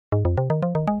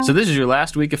So this is your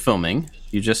last week of filming.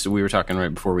 We were talking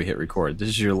right before we hit record. This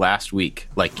is your last week.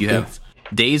 Like, you have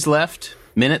days left,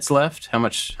 minutes left. How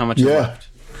much is left?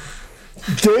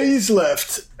 Days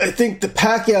left. I think the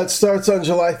pack out starts on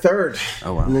July 3rd.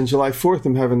 Oh, wow. And then July 4th,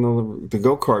 I'm having the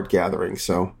go-kart gathering.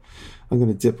 So I'm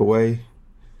going to dip away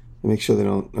and make sure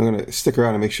I'm going to stick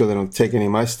around and make sure they don't take any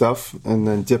of my stuff, and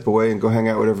then dip away and go hang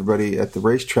out with everybody at the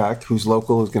racetrack who's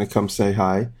local, who's going to come say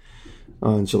hi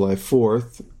on July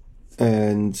 4th,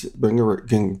 and bring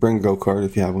a go-kart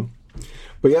if you have one.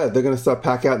 But yeah, they're going to start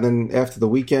pack out, and then after the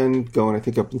weekend, going I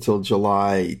think up until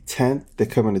July 10th, they're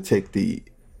coming to take the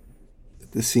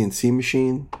CNC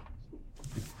machine.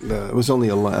 It was only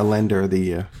a lender.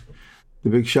 The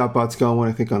big shop bot's going,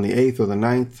 I think, on the 8th or the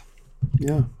 9th.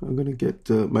 Yeah, I'm going to get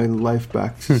my life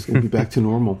back. It's going to be back to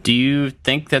normal. Do you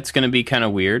think that's going to be kind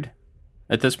of weird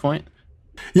at this point?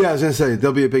 Yeah, I was going to say,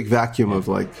 there'll be a big vacuum of,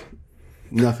 like,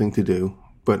 nothing to do.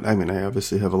 But, I mean, I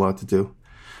obviously have a lot to do.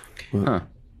 But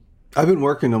I've been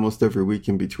working almost every week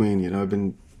in between. You know, I've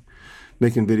been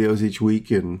making videos each week.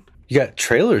 And you got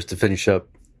trailers to finish up.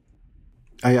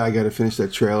 I got to finish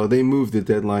that trailer. They moved the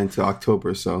deadline to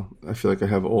October, so I feel like I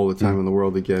have all the time in the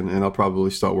world again, and I'll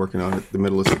probably start working on it the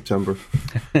middle of September.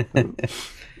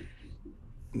 If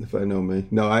I know me.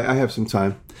 No, I have some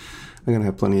time. I'm going to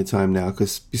have plenty of time now,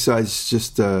 because besides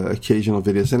just occasional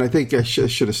videos, and I think I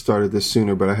should have started this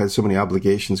sooner, but I had so many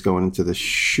obligations going into the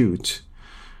shoot.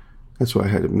 That's why I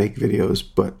had to make videos,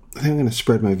 but I think I'm going to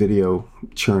spread my video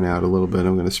churn out a little bit.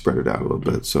 I'm going to spread it out a little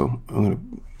bit, so I'm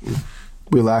going to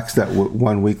relax that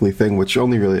one weekly thing, which I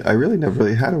really never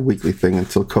really had a weekly thing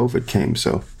until COVID came.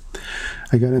 So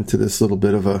I got into this little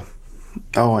bit of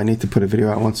I need to put a video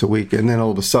out once a week. And then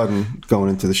all of a sudden, going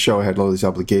into the show, I had all these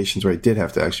obligations where I did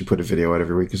have to actually put a video out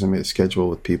every week because I made a schedule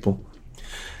with people.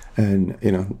 And,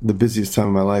 you know, the busiest time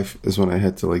of my life is when I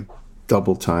had to, like,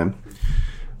 double time.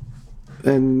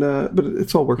 And, but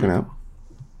it's all working out.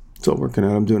 It's all working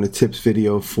out. I'm doing a tips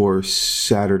video for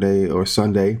Saturday or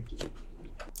Sunday.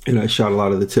 And I shot a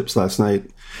lot of the tips last night.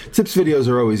 Tips videos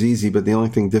are always easy, but the only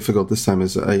thing difficult this time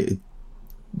is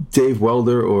Dave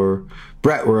Welder or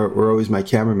Brett were always my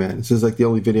cameraman. This is like the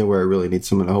only video where I really need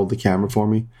someone to hold the camera for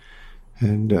me.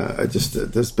 And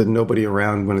there's been nobody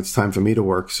around when it's time for me to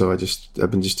work, so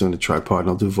I've been just doing a tripod, and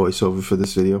I'll do voiceover for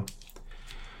this video.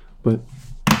 But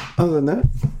other than that,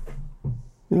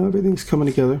 you know, everything's coming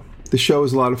together. The show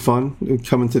is a lot of fun. We're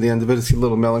coming to the end of it. It's a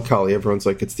little melancholy. Everyone's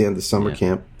like, it's the end of summer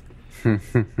camp.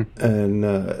 And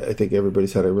I think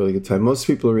everybody's had a really good time. Most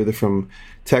people are either from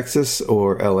Texas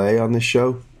or LA on this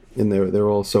show, and they're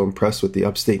all so impressed with the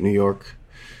upstate New York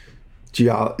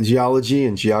geology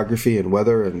and geography and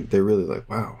weather, and they're really like,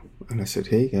 wow. And I said,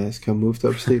 hey guys, come move to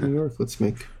upstate New York. Let's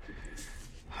make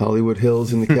Hollywood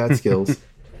Hills in the Catskills.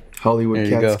 Hollywood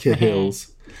Catskill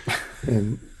Hills.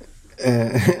 And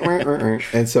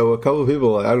and so a couple of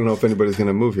people, I don't know if anybody's going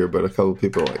to move here, but a couple of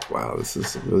people are like, wow, this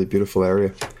is a really beautiful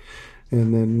area.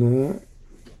 And then,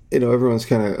 you know, everyone's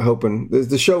kind of hoping.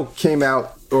 The show came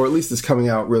out, or at least it's coming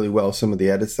out really well, some of the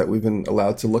edits that we've been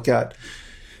allowed to look at.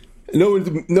 No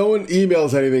one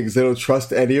emails anything because they don't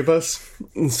trust any of us.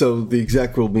 And so the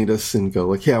exec will meet us and go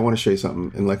like, hey, I want to show you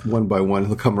something. And like one by one,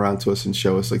 he'll come around to us and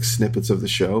show us like snippets of the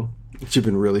show, which have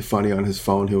been really funny on his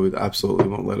phone. He would absolutely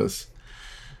won't let us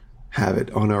have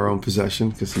it on our own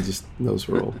possession because he just knows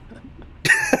we're all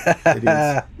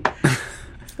idiots.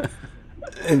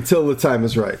 Until the time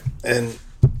is right. And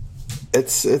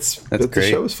the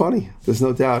show is funny. There's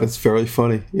no doubt. It's very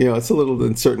funny. You know, it's a little,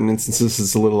 in certain instances,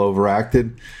 it's a little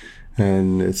overacted,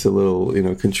 and it's a little, you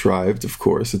know, contrived, of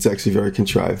course. It's actually very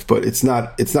contrived, but it's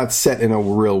not set in a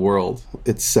real world.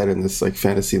 It's set in this like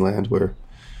fantasy land where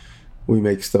we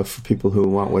make stuff for people who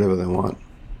want whatever they want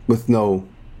with no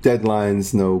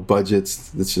deadlines, no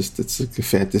budgets. It's like a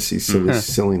fantasy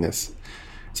silliness.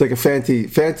 It's like a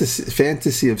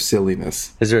fantasy of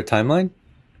silliness. Is there a timeline?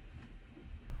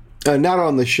 Not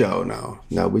on the show, no.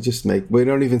 We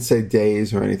don't even say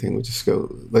days or anything. We just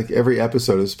go, like, every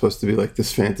episode is supposed to be like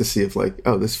this fantasy of like,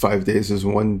 oh, this 5 days is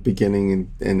one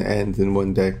beginning and end in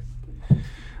one day.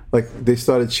 Like, they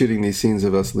started shooting these scenes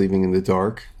of us leaving in the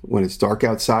dark when it's dark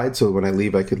outside. So when I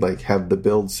leave, I could like have the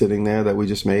build sitting there that we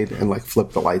just made and like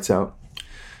flip the lights out.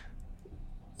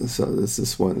 So this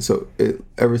is one. So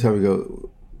every time we go,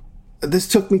 this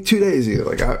took me 2 days. You're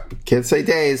like, I can't say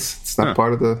days. It's not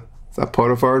part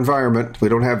of our environment. We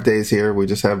don't have days here. We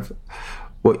just have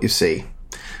what you see.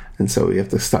 And so we have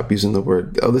to stop using the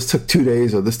word, oh, this took 2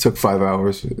 days or this took 5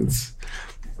 hours.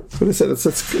 But I said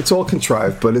it's all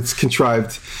contrived, but it's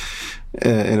contrived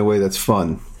in a way that's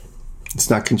fun. It's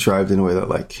not contrived in a way that,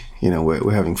 like, you know,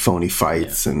 we're having phony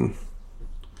fights and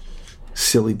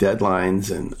silly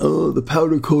deadlines and the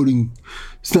powder coating,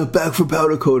 it's not back for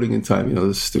powder coating in time.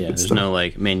 This stupid there's stuff. no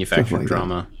like manufactured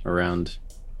drama around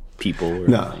people. Or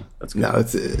no, anything. That's good. no,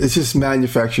 it's just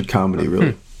manufactured comedy,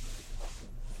 really.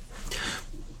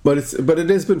 But it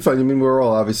has been fun. I mean, we're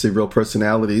all obviously real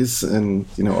personalities, and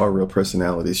our real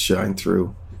personalities shine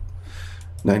through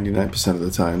 99% of the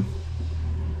time.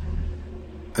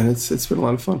 And it's been a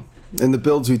lot of fun. And the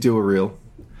builds we do are real,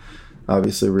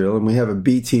 obviously real. And we have a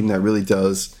B team that really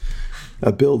does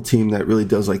a build team that really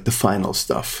does like the final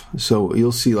stuff. So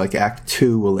you'll see like Act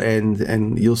 2 will end,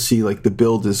 and you'll see like the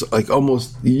build is like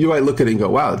almost. You might look at it and go,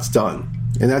 "Wow, it's done,"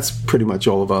 and that's pretty much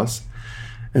all of us.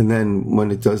 And then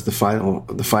when it does the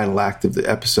final act of the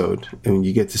episode, and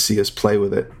you get to see us play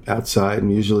with it outside, and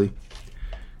usually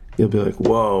you'll be like,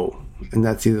 whoa. And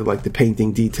that's either like the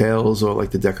painting details or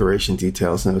like the decoration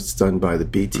details. Now it's done by the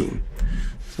B team.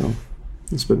 So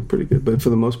it's been pretty good. But for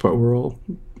the most part,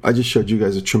 I just showed you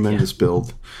guys a tremendous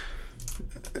build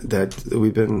that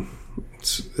we've been,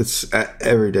 it's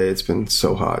every day it's been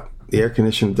so hot. The air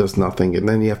conditioner does nothing. And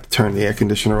then you have to turn the air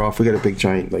conditioner off. We got a big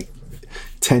giant, like,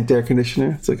 tent air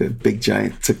conditioner. It's like a big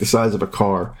giant, it's like the size of a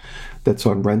car that's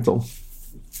on rental,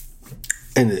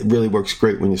 and it really works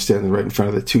great when you're standing right in front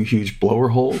of the two huge blower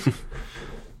holes.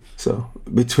 So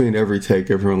between every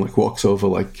take, everyone like walks over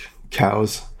like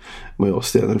cows. We all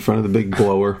stand in front of the big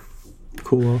blower.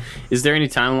 Cool. Is there any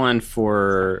timeline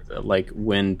for like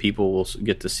when people will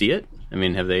get to see it? I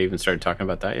mean, have they even started talking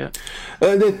about that yet?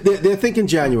 They're thinking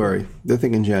January.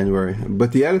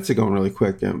 But the edits are going really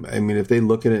quick. I mean, if they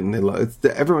look at it and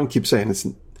everyone keeps saying it's.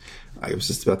 I was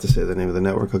just about to say the name of the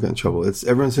network. I'll get in trouble.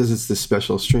 Everyone says it's this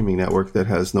special streaming network that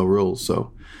has no rules.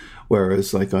 So,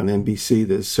 whereas like on NBC,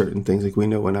 there's certain things like we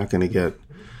know we're not going to get.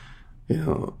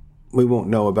 We won't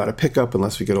know about a pickup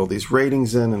unless we get all these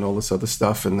ratings in and all this other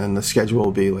stuff, and then the schedule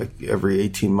will be like every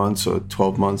 18 months or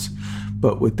 12 months.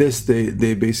 But with this,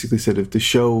 they basically said if the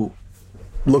show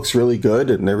looks really good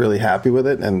and they're really happy with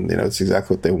it, and it's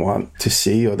exactly what they want to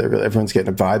see, or everyone's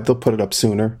getting a vibe, they'll put it up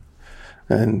sooner.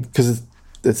 And because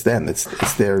it's them, it's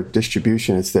their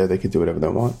distribution, it's there, they can do whatever they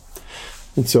want.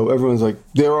 And so everyone's like,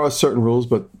 there are certain rules,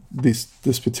 but this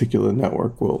particular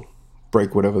network will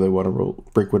break whatever they want to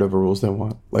break whatever rules they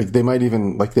want. Like they might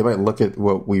look at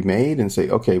what we made and say,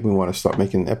 okay, we want to start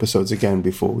making episodes again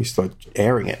before we start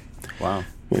airing it. Wow.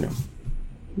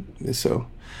 So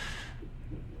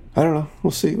I don't know.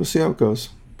 We'll see how it goes.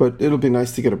 But it'll be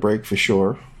nice to get a break for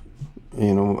sure.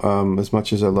 As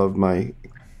much as I love my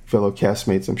fellow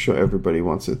castmates, I'm sure everybody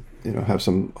wants to, have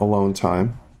some alone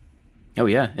time. Oh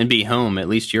yeah, and be home. At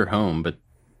least you're home, but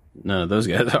none of those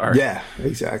guys are. Yeah,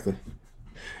 exactly.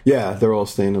 Yeah, they're all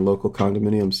staying in local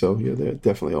condominiums, so yeah, they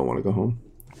definitely all want to go home.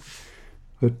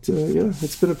 But yeah,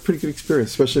 it's been a pretty good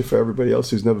experience, especially for everybody else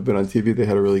who's never been on TV. They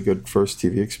had a really good first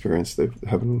TV experience. They're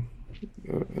having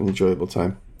an enjoyable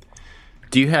time.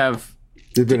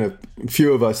 There've been a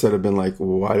few of us that have been like,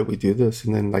 well, why did we do this?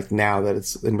 And then like now that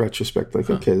it's in retrospect, like,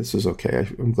 okay, this is okay.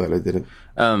 I'm glad I did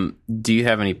it. Do you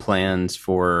have any plans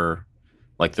for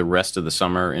like the rest of the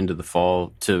summer into the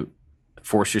fall to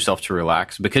force yourself to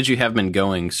relax? Because you have been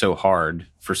going so hard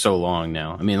for so long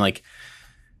now. I mean, like,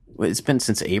 it's been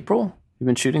since April? You've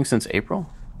been shooting since April?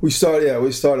 We started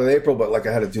in April, but like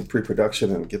I had to do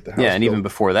pre-production and get the house built. And even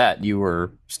before that, you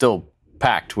were still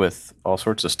packed with all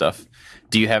sorts of stuff.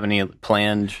 Do you have any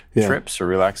planned trips or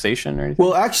relaxation or anything?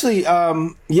 Well, actually,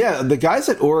 the guys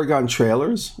at Oregon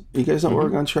Trailers, you guys know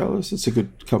Oregon Trailers? It's a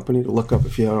good company to look up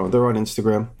if you don't know. They're on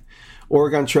Instagram.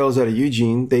 Oregon Trailers out of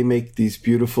Eugene. They make these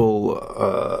beautiful,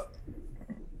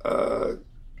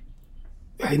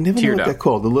 I never know what they're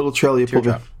called. The little trailer you pull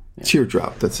down.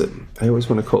 Teardrop, that's it. I always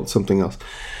want to call it something else.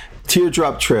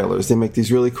 Teardrop trailers. They make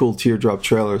these really cool teardrop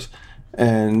trailers.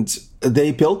 And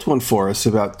they built one for us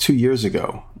about 2 years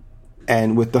ago.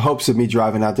 And with the hopes of me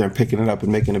driving out there and picking it up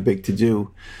and making a big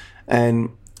to-do. And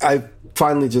I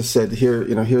finally just said,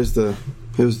 here's the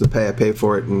pay. I pay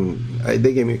for it. And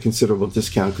they gave me a considerable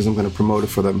discount because I'm going to promote it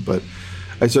for them. But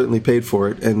I certainly paid for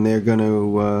it. And they're going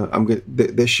to,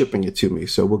 they're shipping it to me.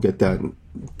 So we'll get that in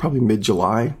probably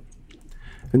mid-July.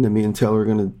 And then me and Taylor are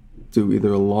going to do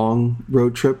either a long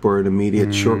road trip or an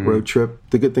immediate short road trip.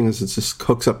 The good thing is it just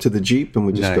hooks up to the Jeep, and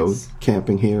we just go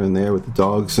camping here and there with the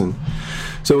dogs. And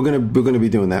so we're gonna be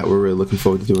doing that. We're really looking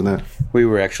forward to doing that. We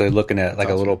were actually looking at like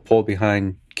a little pull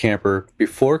behind camper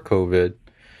before COVID,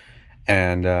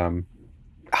 and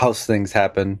house things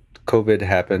happened. COVID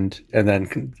happened, and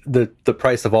then the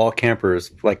price of all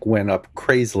campers like went up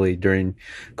crazily during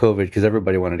COVID because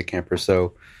everybody wanted a camper.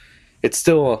 So it's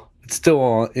still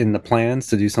in the plans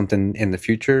to do something in the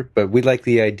future, but we like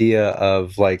the idea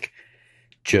of like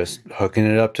just hooking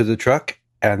it up to the truck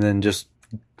and then just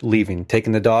leaving,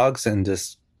 taking the dogs and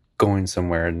just going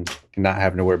somewhere and not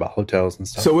having to worry about hotels and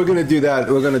stuff. So we're going to do that.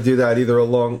 We're going to do that either a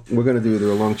long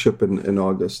trip in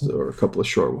August or a couple of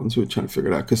short ones. We're trying to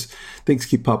figure it out because things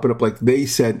keep popping up. Like they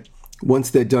said,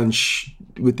 once they're done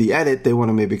with the edit, they want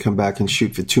to maybe come back and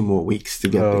shoot for 2 more weeks to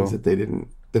get things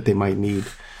that they might need.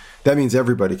 That means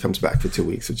everybody comes back for 2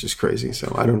 weeks, which is crazy.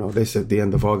 So I don't know. They said the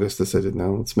end of August. They said,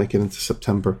 no, let's make it into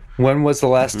September. When was the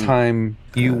last time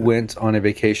you went on a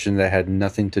vacation that had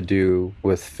nothing to do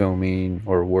with filming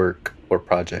or work or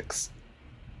projects?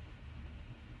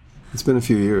 It's been a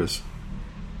few years.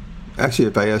 Actually,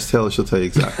 if I ask Taylor, she'll tell you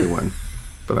exactly when,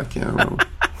 but I can't remember.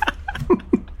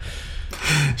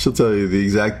 She'll tell you the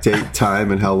exact date, time,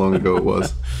 and how long ago it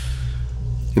was.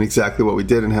 And exactly what we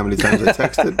did and how many times I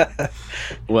texted.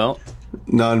 Well,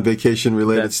 non-vacation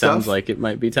related stuff. That sounds like it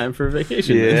might be time for a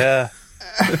vacation. Yeah.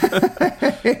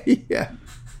 Yeah.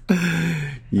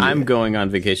 I'm going on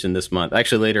vacation this month.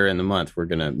 Actually, later in the month, we're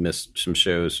going to miss some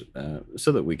shows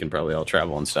so that we can probably all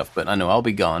travel and stuff. But I know I'll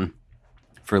be gone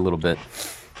for a little bit.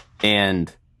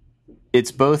 And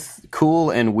it's both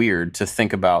cool and weird to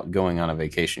think about going on a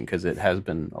vacation because it has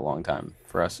been a long time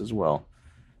for us as well.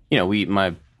 You know,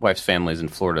 my wife's family's in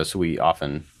Florida, so we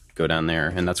often go down there,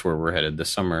 and that's where we're headed this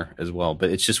summer as well.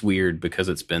 But it's just weird because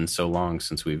it's been so long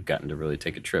since we've gotten to really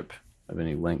take a trip of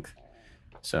any length.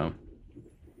 So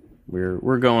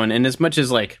we're going, and as much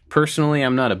as like personally,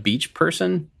 I'm not a beach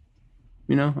person.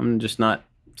 You know, I'm just not.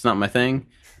 It's not my thing.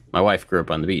 My wife grew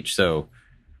up on the beach, so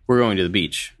we're going to the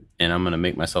beach, and I'm going to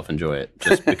make myself enjoy it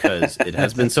just because it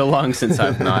has been so long since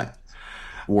I've not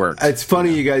worked. It's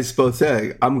funny you guys both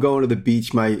say I'm going to the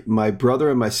beach. My brother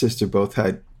and my sister both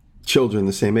had children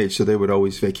the same age, so they would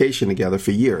always vacation together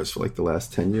for years. For like the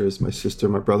last 10 years, my sister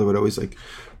and my brother would always like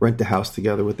rent a house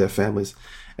together with their families,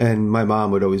 and my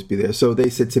mom would always be there. So they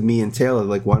said to me and Taylor,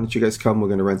 like, why don't you guys come? We're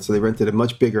going to rent. So they rented a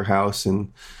much bigger house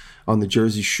on the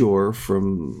Jersey Shore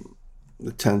from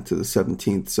the 10th to the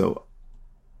 17th. So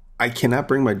I cannot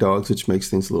bring my dogs, which makes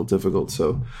things a little difficult.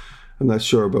 So I'm not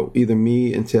sure, but either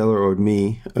me and Taylor or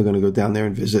me are going to go down there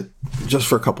and visit just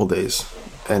for a couple days.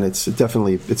 And it's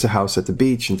a house at the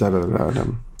beach and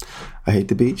da-da-da-da. I hate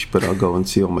the beach, but I'll go and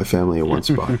see all my family in one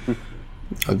spot.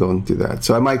 I'll go and do that.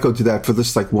 So I might go do that for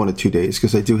just like 1 or 2 days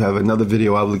because I do have another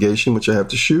video obligation, which I have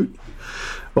to shoot.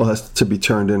 Well, it has to be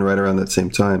turned in right around that same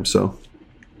time. So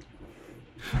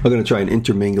I'm going to try and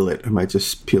intermingle it. I might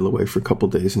just peel away for a couple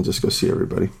days and just go see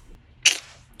everybody.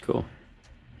 Cool.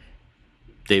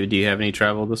 David, do you have any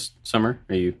travel this summer?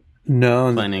 Are you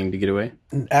planning to get away?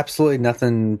 Absolutely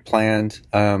nothing planned.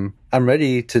 I'm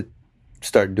ready to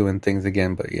start doing things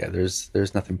again, but yeah,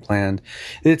 there's nothing planned.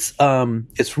 It's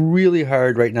really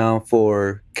hard right now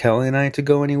for Kelly and I to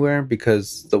go anywhere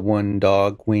because the one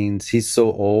dog, Weens, he's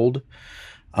so old.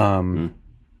 We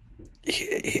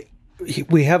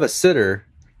have a sitter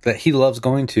that he loves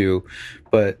going to,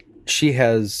 but she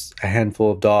has a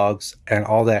handful of dogs, and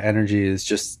all that energy is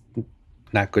just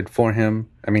not good for him.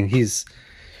 I mean, he's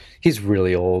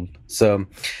really old, so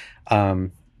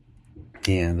the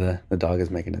dog is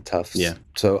making it tough. Yeah.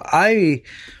 So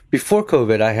before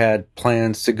COVID, I had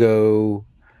plans to go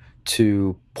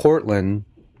to Portland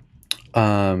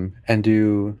and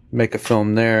make a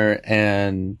film there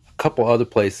and a couple other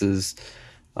places,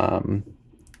 and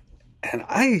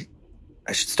I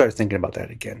should start thinking about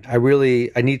that again. I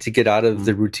need to get out of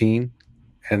the routine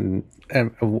and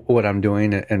what I'm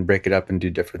doing and break it up and do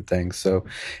different things. So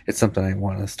it's something I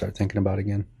want to start thinking about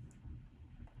again.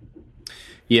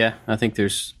 Yeah, I think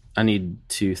I need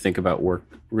to think about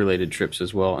work-related trips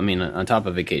as well. I mean, on top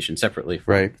of vacation, separately.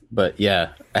 Right. But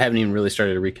yeah, I haven't even really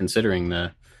started reconsidering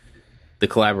the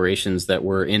collaborations that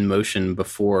were in motion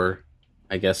before.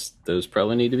 I guess those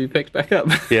probably need to be picked back up.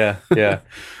 Yeah.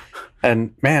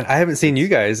 And man, I haven't seen you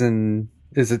guys in,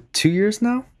 is it 2 years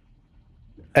now?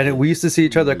 And we used to see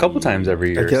each other a couple times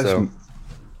every year. I guess, so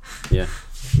yeah.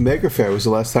 Maker Faire was the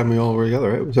last time we all were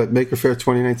together, right? Was that Maker Faire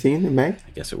 2019 in May? I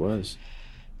guess it was.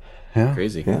 Yeah.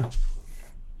 Crazy. Yeah.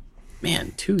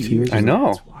 Man, 2 years. I know.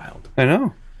 That's wild. I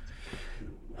know.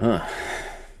 Huh.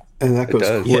 And that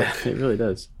goes quick. Yeah, it really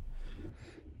does.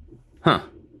 Huh.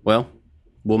 Well,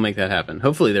 we'll make that happen.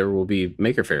 Hopefully there will be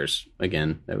Maker Fairs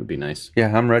again. That would be nice.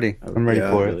 Yeah, I'm ready. I'm ready for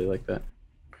I it. really like that.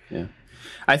 Yeah.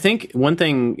 I think one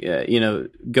thing,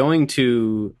 going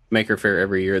to Maker Faire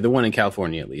every year, the one in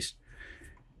California at least,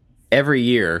 every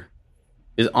year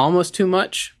is almost too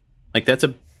much. Like that's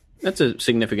a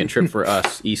significant trip for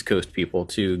us East Coast people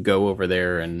to go over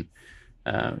there and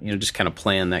just kind of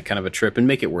plan that kind of a trip and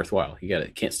make it worthwhile.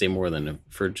 Can't stay more than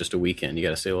for just a weekend. You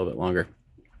got to stay a little bit longer.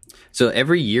 So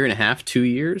every year and a half, 2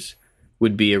 years,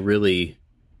 would be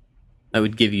that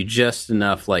would give you just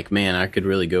enough, like, man, I could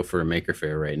really go for a Maker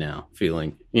Faire right now,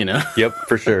 feeling, Yep,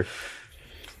 for sure.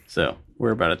 So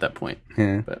we're about at that point.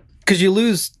 Yeah. But because you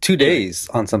lose 2 days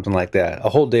on something like that, a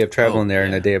whole day of traveling there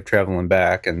and a day of traveling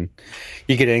back, and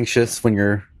you get anxious when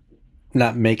you're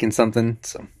not making something.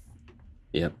 So,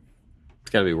 yep,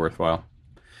 it's got to be worthwhile.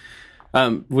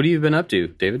 What have you been up to,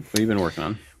 David? What have you been working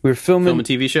on? We're filming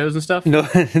TV shows and stuff. No,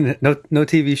 no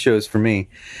TV shows for me.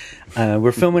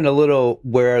 We're filming a little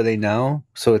Where Are They Now?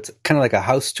 So it's kind of like a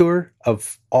house tour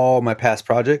of all my past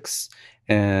projects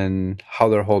and how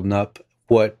they're holding up,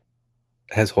 what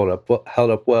has held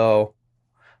up well.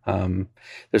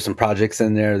 There's some projects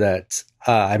in there that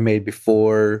I made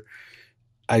before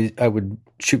I would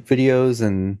shoot videos,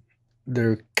 and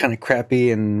they're kind of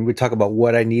crappy, and we talk about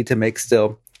what I need to make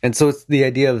still. And so it's the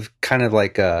idea of kind of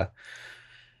like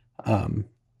I'm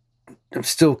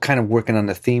still kind of working on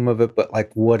the theme of it, but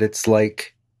like what it's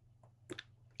like,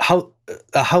 how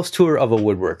a house tour of a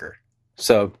woodworker.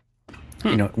 So,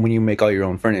 when you make all your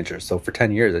own furniture. So for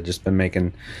 10 years, I've just been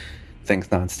making things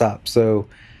nonstop. So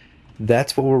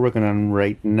that's what we're working on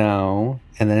right now.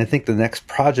 And then I think the next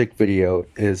project video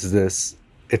is this.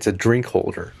 It's a drink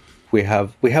holder. We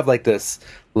have like this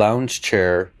lounge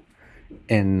chair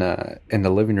in the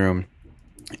living room,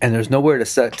 and there's nowhere to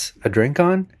set a drink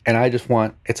on. And I just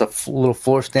want, it's a little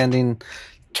floor standing,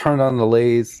 turn on the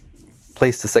lathe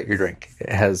place to set your drink.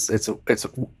 It's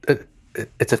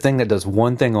a thing that does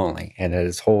one thing only, and it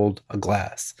is hold a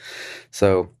glass.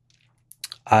 So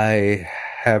I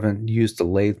haven't used the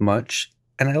lathe much,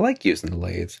 and I like using the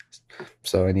lathe.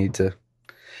 So I need to.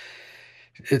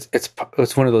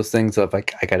 It's one of those things of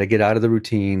like, I got to get out of the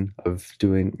routine of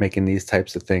making these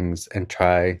types of things and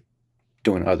try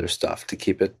doing other stuff to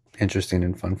keep it interesting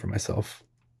and fun for myself.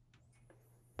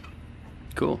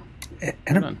 Cool.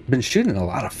 And I've been shooting a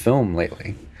lot of film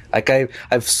lately. Like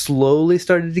I've slowly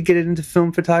started to get into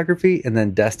film photography, and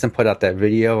then Destin put out that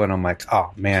video, and I'm like,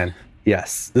 oh man,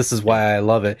 yes, this is why I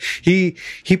love it. He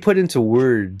put into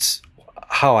words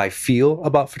how I feel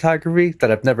about photography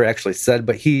that I've never actually said,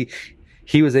 but he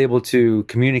was able to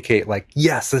communicate like,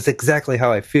 yes, that's exactly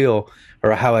how I feel,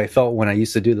 or how I felt when I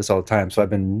used to do this all the time. So I've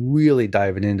been really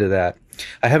diving into that.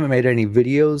 I haven't made any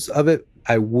videos of it.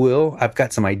 I will. I've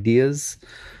got some ideas.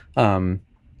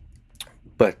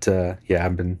 But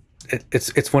I've been,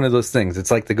 it's one of those things.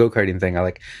 It's like the go-karting thing.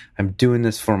 I'm doing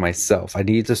this for myself. I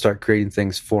need to start creating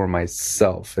things for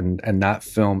myself and not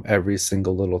film every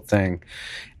single little thing.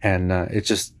 And it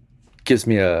just gives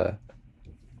me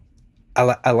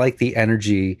I like the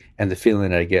energy and the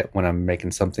feeling that I get when I'm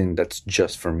making something that's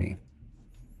just for me.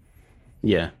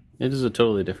 Yeah, it is a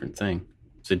totally different thing.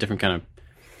 It's a different kind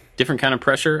of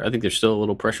pressure. I think there's still a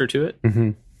little pressure to it.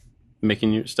 Mm-hmm.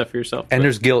 Making your stuff for yourself. And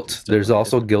there's guilt. There's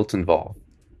also guilt involved.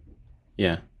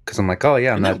 Yeah. Because I'm like, oh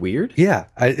yeah, Isn't that weird? Yeah,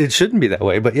 it shouldn't be that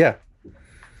way, but yeah.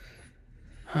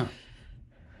 Huh.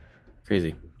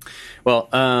 Crazy. Well,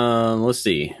 let's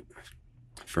see.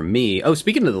 For me,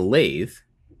 speaking of the lathe,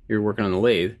 you're working on the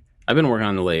lathe. I've been working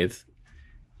on the lathe,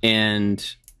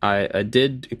 and I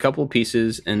did a couple of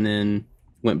pieces, and then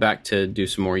went back to do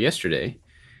some more yesterday.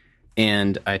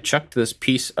 And I chucked this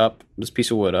piece of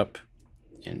wood up,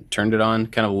 and turned it on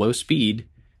kind of low speed,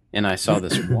 and I saw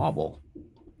this wobble.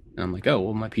 And I'm like, oh,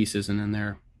 well, my piece isn't in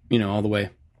there, all the way.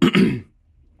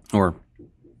 Or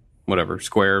whatever,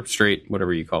 square, straight,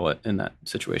 whatever you call it in that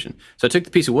situation. So I took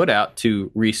the piece of wood out to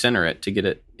recenter it, to get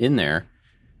it in there.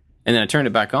 And then I turned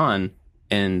it back on,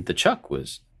 and the chuck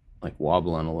was like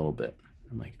wobbling a little bit.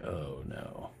 I'm like, oh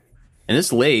no. And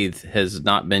this lathe has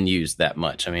not been used that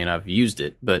much. I mean, I've used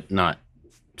it, but it's not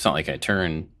like I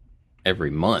turn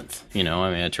every month,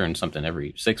 I turn something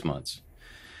every 6 months.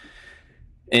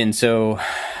 And so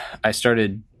I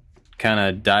started kind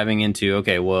of diving into,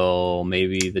 okay, well,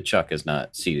 maybe the chuck is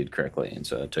not seated correctly. And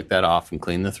so I took that off and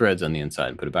cleaned the threads on the inside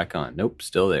and put it back on. Nope,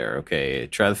 still there. Okay,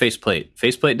 try the faceplate.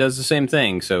 Faceplate does the same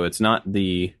thing. So it's not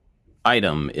the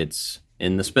item, it's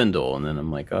in the spindle. And then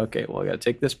I'm like, okay, well, I got to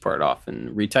take this part off and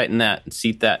retighten that and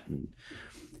seat that and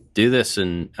do this.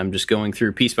 And I'm just going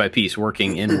through piece by piece,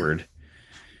 working inward.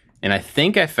 And I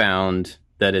think I found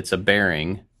that it's a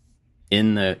bearing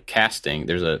in the casting.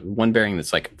 There's one bearing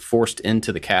that's like forced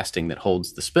into the casting that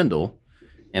holds the spindle.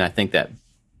 And I think that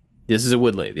this is a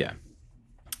wood lathe, yeah.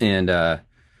 And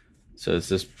so it's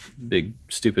this big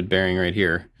stupid bearing right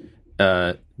here.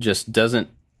 Just doesn't,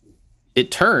 it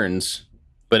turns,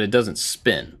 but it doesn't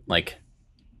spin. Like,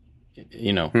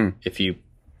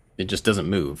 it just doesn't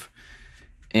move.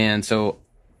 And so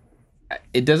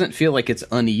it doesn't feel like it's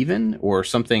uneven or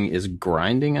something is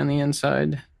grinding on the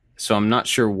inside. So I'm not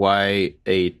sure why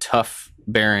a tough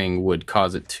bearing would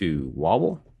cause it to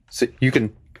wobble? So you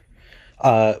can,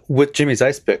 with Jimmy's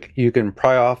ice pick, you can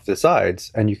pry off the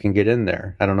sides and you can get in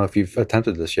there. I don't know if you've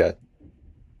attempted this yet.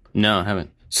 No, I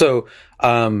haven't. So,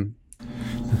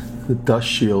 the dust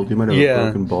shield, you might have a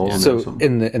broken ball. So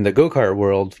in the go-kart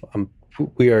world,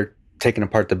 we are taking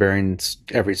apart the bearings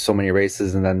every so many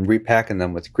races and then repacking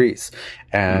them with grease.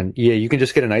 And you can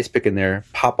just get an ice pick in there,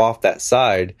 pop off that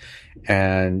side,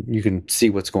 and you can see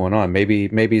what's going on.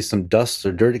 Maybe some dust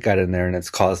or dirt got in there and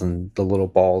it's causing the little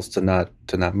balls to not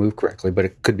move correctly, but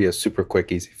it could be a super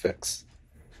quick, easy fix.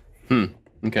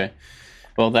 Okay.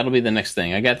 Well, that'll be the next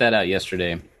thing. I got that out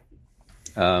yesterday.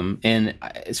 And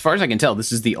as far as I can tell,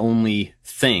 this is the only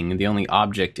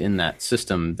object in that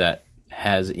system that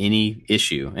has any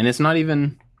issue. And it's not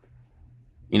even,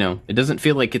 it doesn't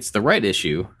feel like it's the right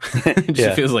issue. It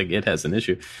just feels like it has an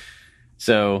issue.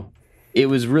 So it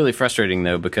was really frustrating,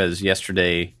 though, because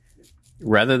yesterday,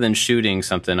 rather than shooting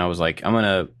something, I was like,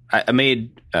 I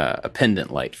made a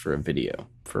pendant light for a video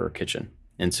for our kitchen.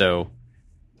 And so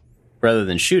rather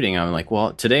than shooting, I'm like,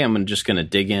 well, today I'm just going to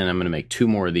dig in. I'm going to make 2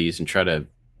 more of these and try to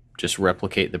just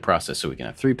replicate the process so we can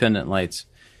have 3 pendant lights,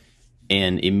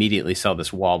 and immediately saw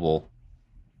this wobble.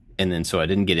 And then so I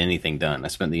didn't get anything done. I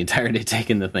spent the entire day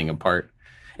taking the thing apart.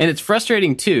 And it's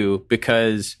frustrating, too,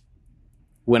 because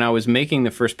when I was making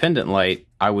the first pendant light,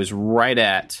 I was right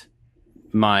at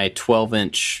my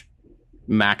 12-inch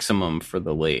maximum for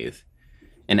the lathe.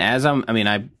 And as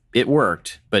it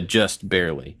worked, but just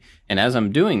barely. And as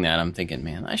I'm doing that, I'm thinking,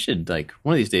 man, I should,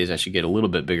 one of these days I should get a little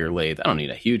bit bigger lathe. I don't need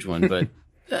a huge one, but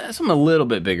something a little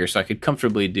bit bigger so I could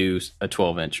comfortably do a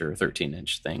 12-inch or a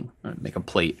 13-inch thing, or make a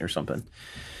plate or something.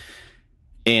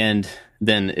 And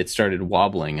then it started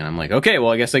wobbling, and I'm like, okay,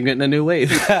 well, I guess I'm getting a new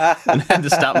lathe. And I had to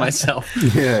stop myself.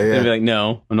 Yeah. And be like,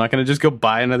 no, I'm not going to just go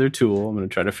buy another tool. I'm going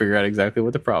to try to figure out exactly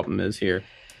what the problem is here.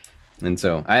 And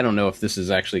so I don't know if this is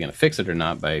actually going to fix it or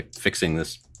not by fixing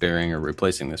this bearing or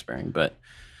replacing this bearing, but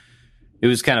it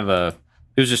was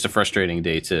just a frustrating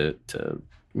day to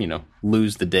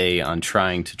lose the day on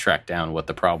trying to track down what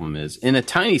the problem is in a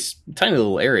tiny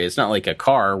little area. It's not like a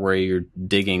car where you're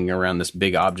digging around this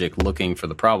big object looking for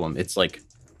the problem. It's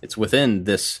it's within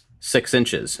this 6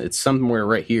 inches. It's somewhere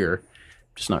right here.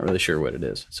 Just not really sure what it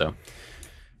is. So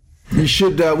you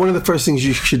should, one of the first things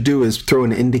you should do is throw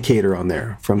an indicator on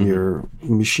there from your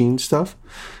machine stuff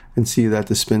and see that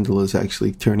the spindle is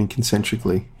actually turning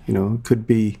concentrically. It could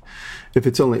be, if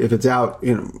it's out, I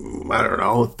don't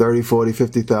know, 30, 40,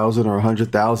 50,000 or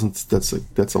 100,000,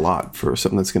 that's a lot for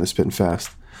something that's going to spin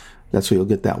fast. That's where you'll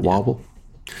get that wobble.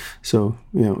 So,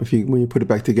 when you put it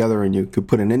back together and you could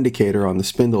put an indicator on the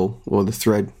spindle or the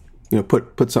thread,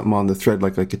 put something on the thread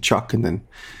like a chuck, and then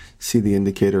see the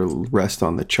indicator rest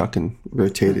on the chuck and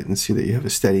rotate it and see that you have a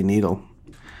steady needle.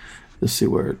 You'll see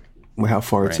how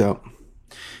far it's out.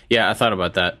 Yeah, I thought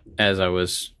about that as I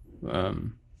was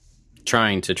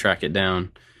trying to track it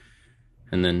down,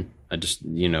 and then I just,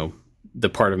 the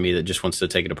part of me that just wants to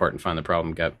take it apart and find the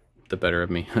problem got the better of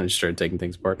me. I just started taking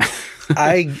things apart.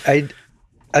 I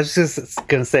was just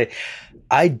gonna say,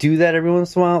 I do that every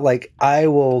once in a while. Like, I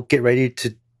will get ready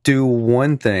to do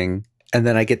one thing, and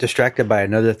then I get distracted by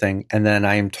another thing, and then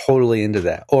I am totally into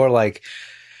that. Or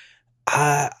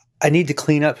I need to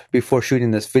clean up before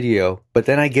shooting this video, but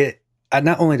then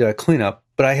not only do I clean up,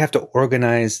 but I have to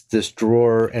organize this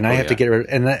drawer, and I have to get rid,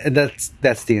 and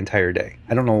that's the entire day.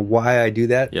 I don't know why I do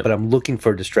that, but I'm looking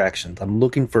for distractions. I'm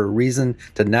looking for a reason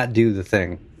to not do the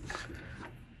thing.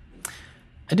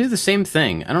 I do the same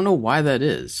thing. I don't know why that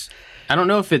is. I don't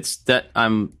know if it's that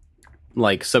I'm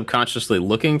subconsciously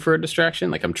looking for a distraction,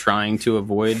 like I'm trying to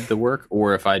avoid the work,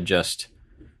 or if I just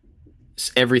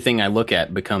everything I look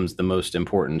at becomes the most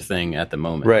important thing at the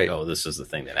moment. Right. Like, this is the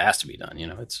thing that has to be done.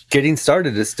 It's getting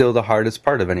started is still the hardest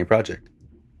part of any project.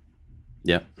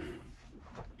 Yeah.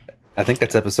 I think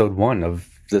that's episode 1 of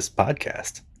this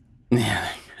podcast. Yeah,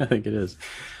 I think it is.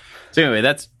 So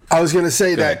anyway, I was going to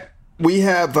say that we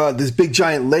have this big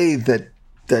giant lathe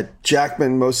that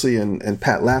Jackman mostly and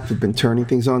Pat Lapp have been turning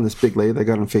things on, this big lathe I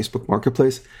got on Facebook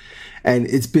Marketplace. And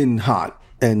it's been hot.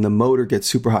 And the motor gets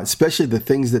super hot, especially the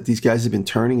things that these guys have been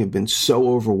turning have been so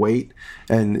overweight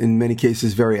and in many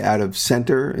cases very out of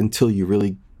center until you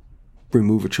really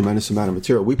remove a tremendous amount of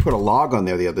material. We put a log on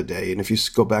there the other day, and if you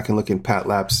go back and look in Pat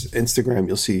Lapp's Instagram,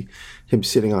 you'll see him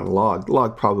sitting on a log. The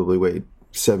log probably weighed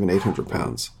 700-800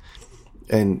 pounds.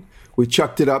 And we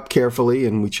chucked it up carefully,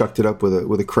 and we chucked it up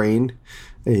with a crane,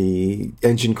 a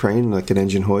engine crane, like an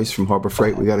engine hoist from Harbor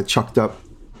Freight. We got it chucked up.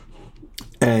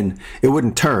 And it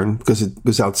wouldn't turn because it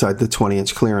was outside the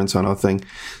 20-inch clearance on our thing.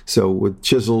 So with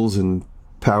chisels and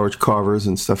power carvers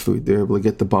and stuff. They were able to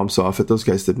get the bumps off it. Those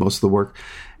guys did most of the work,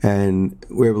 and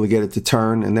we were able to get it to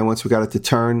turn. And then once we got it to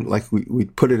turn, like we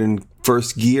put it in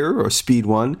first gear or speed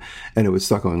 1, and it would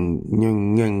start going,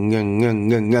 and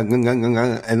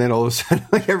then all of a sudden,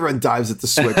 like everyone dives at the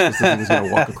switch because the thing is going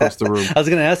to walk across the room. I was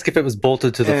going to ask if it was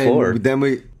bolted to the floor.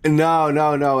 Then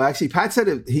no. Actually, Pat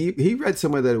said he read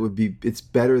somewhere that it's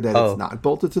better that it's not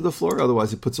bolted to the floor.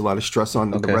 Otherwise, it puts a lot of stress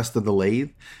on the rest of the lathe.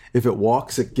 If it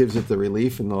walks, it gives it the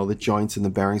relief, and all the joints and the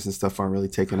bearings and stuff aren't really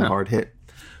taking a hard hit.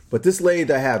 But this lathe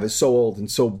I have is so old and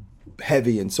so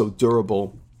heavy and so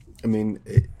durable. I mean,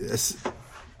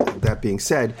 that being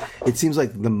said, it seems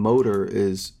like the motor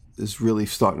is really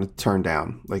starting to turn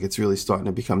down. Like it's really starting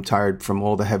to become tired from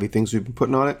all the heavy things we've been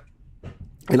putting on it.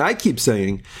 And I keep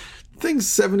saying, thing's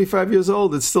 75 years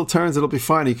old. It still turns. It'll be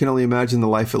fine. You can only imagine the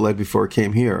life it led before it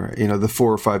came here. You know, the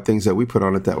 4 or 5 things that we put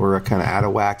on it that were kind of out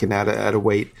of whack and out of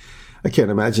weight. I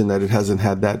can't imagine that it hasn't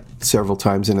had that several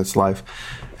times in its life.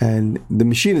 And the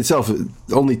machine itself,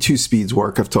 only 2 speeds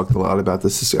work. I've talked a lot about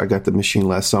this. I got the machine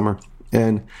last summer.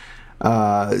 And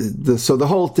so the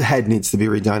whole head needs to be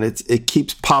redone. It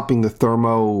keeps popping the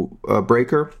thermo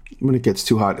breaker. When it gets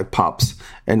too hot, it pops.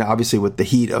 And obviously with the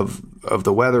heat of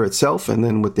the weather itself, and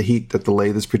then with the heat that the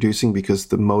lathe is producing because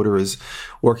the motor is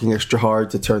working extra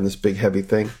hard to turn this big heavy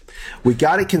thing. We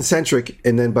got it concentric,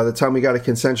 and then by the time we got it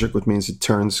concentric, which means it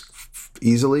turns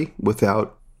easily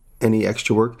without any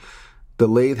extra work, the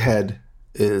lathe head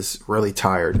is really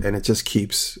tired, and it just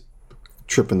keeps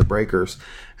tripping the breakers.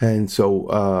 And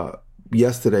so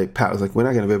yesterday, Pat was like, we're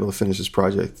not going to be able to finish this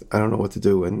project. I don't know what to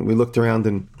do. And we looked around,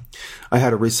 and I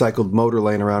had a recycled motor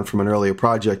laying around from an earlier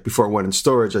project. Before it went in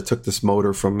storage, I took this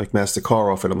motor from McMaster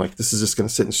Car off, and I'm like, this is just going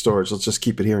to sit in storage. Let's just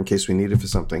keep it here in case we need it for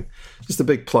something. Just a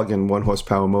big plug-in 1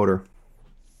 horsepower motor.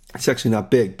 It's actually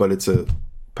not big, but it's a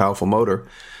powerful motor.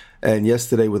 And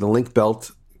yesterday with a link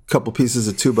belt, a couple pieces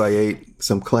of 2x8,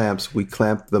 some clamps, we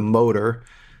clamped the motor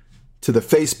to the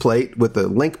faceplate with a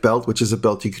link belt, which is a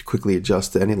belt you could quickly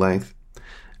adjust to any length,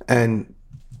 and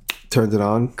turned it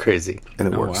on. Crazy. And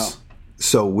it works. Wow.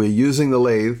 So we're using the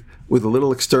lathe with a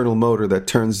little external motor that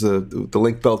turns the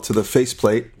link belt to the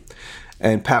faceplate.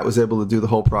 And Pat was able to do the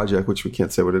whole project, which we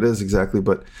can't say what it is exactly,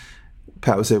 but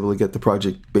Pat was able to get the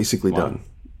project basically done.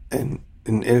 And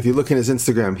if you look in his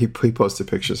Instagram, he posted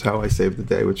pictures how I saved the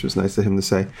day, which was nice of him to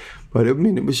say. But I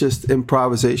mean, it was just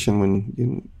improvisation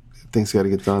when things got to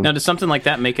get done. Now, does something like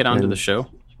that make it onto the show?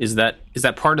 Is that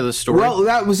part of the story? Well,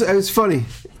 it was funny.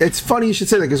 It's funny you should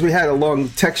say that because we had a long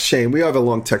text chain. We have a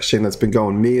long text chain that's been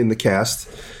going, me and the cast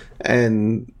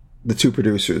and the 2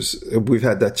 producers. We've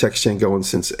had that text chain going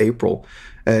since April.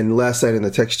 And last night in the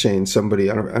text chain,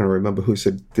 somebody, I don't remember who,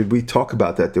 said, did we talk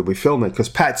about that? Did we film it? Because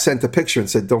Pat sent a picture and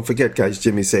said, don't forget, guys,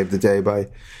 Jimmy saved the day by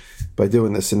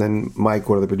doing this. And then Mike,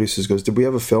 one of the producers, goes, did we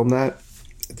ever film that?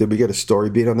 Did we get a story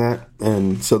beat on that?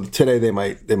 And so today they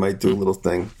might do a little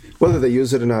thing. Whether they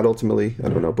use it or not, ultimately, I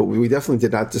don't know. But we definitely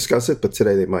did not discuss it, but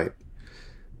today they might.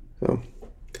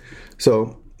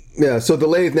 So yeah, so the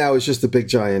lathe now is just a big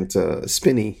giant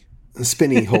spinny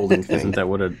holding thing. Isn't that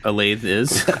what a lathe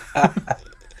is?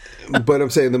 But I'm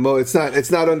saying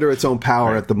it's not under its own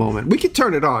power at the moment. We could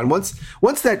turn it on once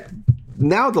that.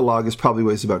 Now the log is probably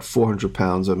weighs about 400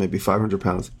 pounds or maybe 500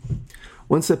 pounds.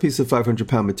 Once that piece of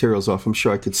 500-pound material is off, I'm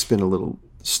sure I could spin a little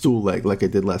stool leg like I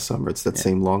did last summer. It's that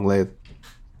same long lathe.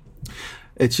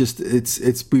 It's just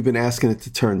we've been asking it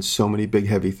to turn so many big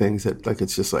heavy things that like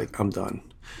it's just like I'm done.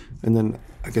 And then,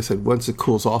 like I said, once it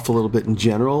cools off a little bit in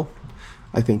general,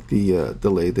 I think the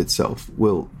lathe itself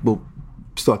will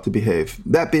start to behave.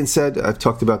 That being said, I've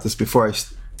talked about this before. I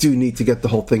do need to get the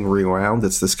whole thing rewound.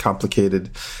 It's this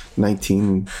complicated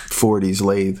 1940s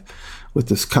lathe with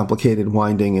this complicated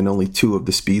winding, and only 2 of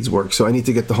the speeds work. So I need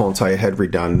to get the whole entire head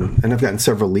redone. And I've gotten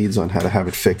several leads on how to have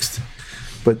it fixed.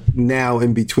 But now,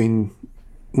 in between,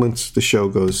 once the show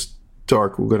goes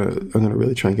dark, I'm gonna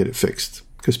really try and get it fixed,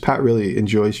 because Pat really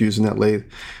enjoys using that lathe,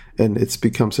 and it's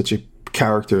become such a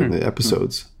character in the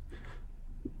episodes.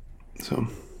 So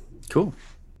cool.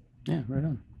 Yeah,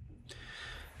 right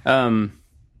on.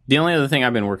 The only other thing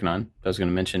I've been working on, I was going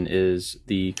to mention, is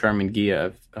the Karmann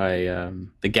Ghia.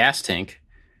 The gas tank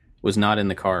was not in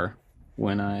the car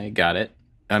when I got it.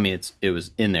 I mean, it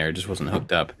was in there, it just wasn't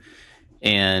hooked up.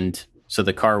 And so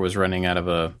the car was running out of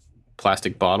a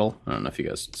plastic bottle. I don't know if you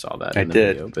guys saw that in the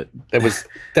video, but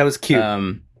that was cute.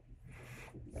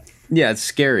 Yeah, it's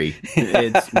scary.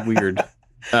 It's weird.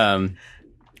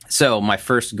 So my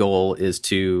first goal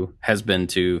has been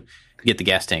to get the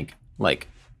gas tank like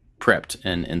prepped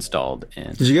and installed.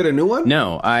 And did you get a new one?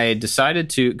 No, I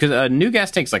decided to, because a new gas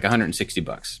tank's like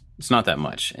 $160. It's not that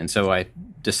much. And so I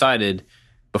decided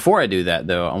Before I do that,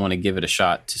 though, I want to give it a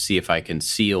shot to see if I can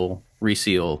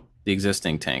reseal the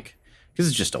existing tank, because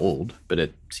it's just old, but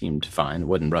it seemed fine. It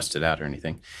wasn't rusted out or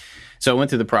anything. So I went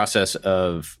through the process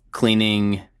of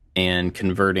cleaning and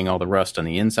converting all the rust on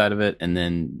the inside of it, and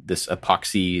then this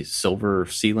epoxy silver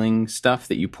sealing stuff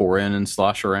that you pour in and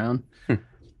slosh around.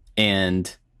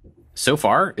 And so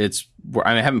far,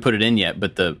 I haven't put it in yet,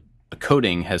 but the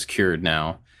coating has cured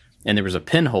now. And there was a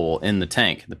pinhole in the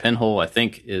tank. The pinhole, I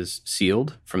think, is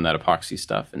sealed from that epoxy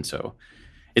stuff. And so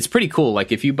it's pretty cool.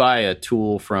 Like if you buy a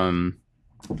tool from,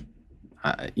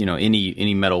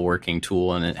 any metalworking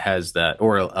tool, and it has that,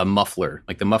 or a muffler,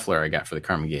 like the muffler I got for the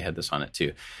Car McGee had this on it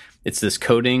too. It's this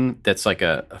coating that's like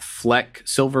a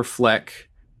silver fleck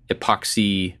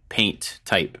epoxy paint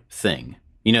type thing.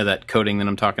 You know that coating that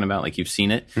I'm talking about? Like you've seen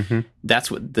it? Mm-hmm.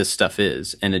 That's what this stuff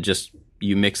is. And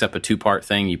you mix up a 2-part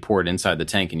thing, you pour it inside the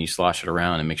tank, and you slosh it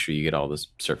around and make sure you get all this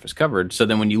surface covered. So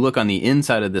then when you look on the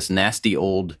inside of this nasty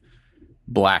old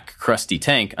black crusty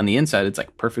tank, on the inside it's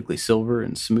like perfectly silver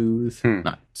and smooth.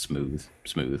 Not smooth,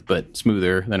 but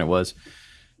smoother than it was.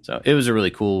 So it was a really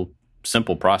cool,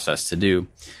 simple process to do.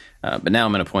 But now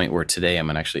I'm at a point where today I'm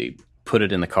going to actually put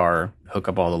it in the car, hook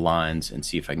up all the lines, and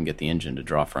see if I can get the engine to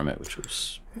draw from it, which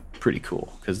was pretty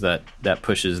cool because that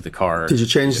pushes the car. Did you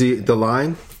change the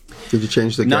line? Did you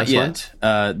change the gas lines?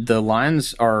 Not yet. The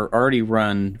lines are already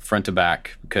run front to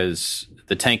back because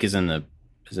the tank is in the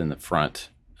front.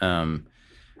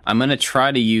 I'm going to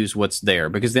try to use what's there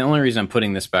because the only reason I'm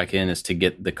putting this back in is to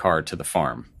get the car to the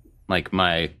farm. Like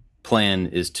my plan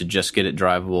is to just get it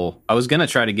drivable. I was going to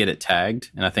try to get it tagged,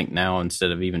 and I think now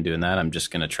instead of even doing that, I'm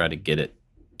just going to try to get it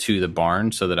to the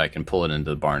barn so that I can pull it into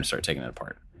the barn and start taking it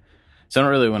apart. So I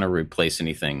don't really want to replace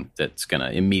anything that's going to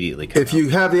immediately come If you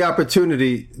have the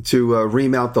opportunity to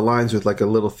remount the lines with like a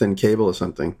little thin cable or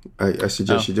something, I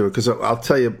suggest you do it. Because I'll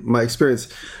tell you my experience.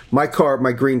 My car,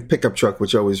 my green pickup truck,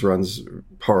 which always runs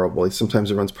horrible.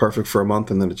 Sometimes it runs perfect for a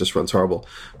month and then it just runs horrible.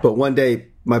 But one day,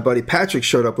 my buddy Patrick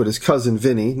showed up with his cousin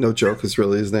Vinny. No joke, it's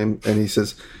really his name. And he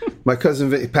says, my cousin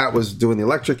Vinny, Pat was doing the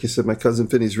electric. He said, my cousin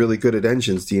Vinny's really good at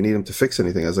engines. Do you need him to fix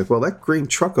anything? I was like, well, that green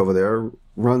truck over there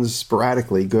runs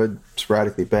sporadically good,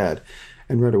 sporadically bad.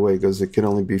 And right away he goes, it can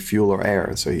only be fuel or air.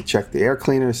 And so he checked the air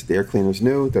cleaner, said the air cleaner's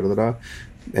new, da-da-da-da.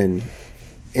 And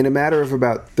in a matter of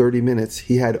about 30 minutes,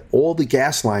 he had all the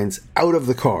gas lines out of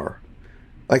the car.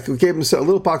 Like we gave him a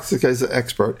little box, this guy's an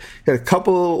expert. He had a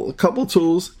couple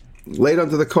tools, laid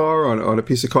onto the car on a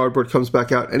piece of cardboard, comes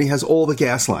back out, and he has all the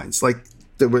gas lines. Like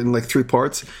they were in like 3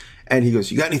 parts. And he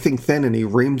goes, you got anything thin? And he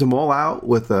reamed them all out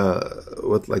with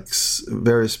like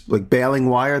various like baling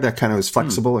wire that kind of is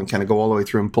flexible and kind of go all the way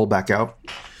through and pull back out.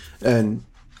 And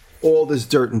all this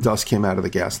dirt and dust came out of the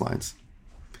gas lines.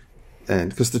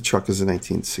 And because the truck is a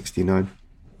 1969.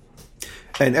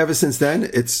 And ever since then,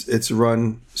 it's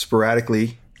run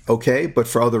sporadically okay, but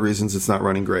for other reasons, it's not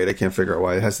running great. I can't figure out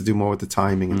why. It has to do more with the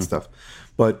timing and stuff.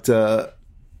 But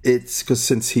it's because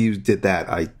since he did that,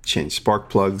 I changed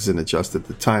spark plugs and adjusted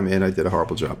the time, and I did a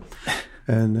horrible job.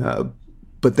 And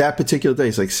but that particular day,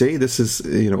 it's like, see, this is,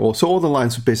 so all the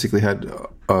lines basically had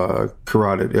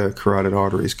carotid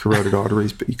arteries,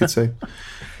 but you could say, what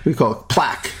do you call it?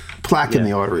 Plaque in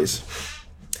the arteries.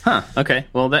 Huh. Okay.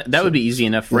 Well, that would be easy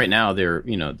enough. Right now, they're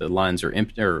the lines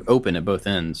are open at both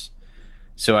ends.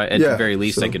 So at the very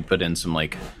least, I could put in some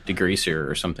like degreaser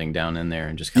or something down in there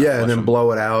and just kind of and then them.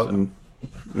 blow it out and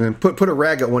put a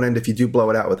rag at one end. If you do blow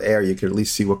it out with air, you can at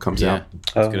least see what comes out.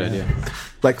 That's a good idea.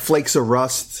 Like flakes of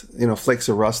rust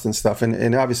and stuff,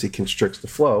 and obviously constricts the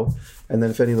flow. And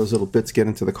then if any of those little bits get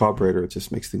into the carburetor, it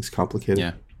just makes things complicated.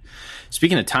 Yeah.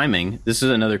 Speaking of timing, this is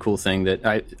another cool thing that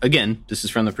this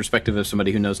is from the perspective of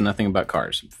somebody who knows nothing about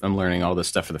cars. I'm learning all this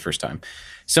stuff for the first time.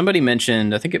 Somebody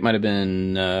mentioned, I think it might have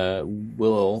been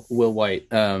Will White,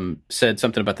 said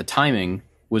something about the timing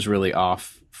was really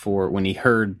off for when he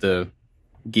heard the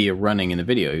Ghia running in the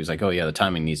video. He was like, oh yeah, the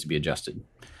timing needs to be adjusted.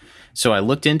 So I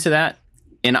looked into that,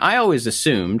 and I always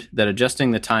assumed that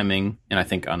adjusting the timing, and I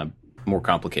think on a more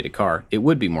complicated car, it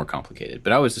would be more complicated,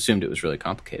 but I always assumed it was really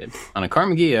complicated. On a Car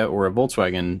Ghia or a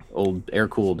Volkswagen old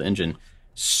air-cooled engine,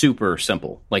 super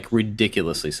simple, like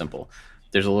ridiculously simple.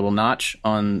 There's a little notch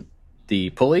on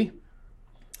the pulley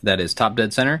that is top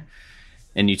dead center,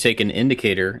 and you take an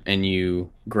indicator and you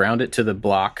ground it to the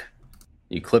block,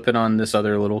 you clip it on this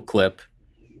other little clip,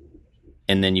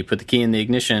 and then you put the key in the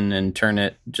ignition and turn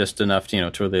it just enough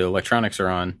to where the electronics are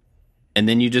on, and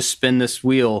then you just spin this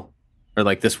wheel, or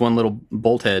like this one little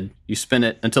bolt head, you spin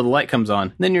it until the light comes on,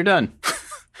 and then you're done.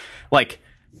 Like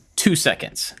 2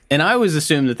 seconds. And I always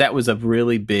assumed that was a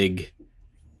really big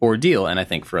ordeal, and I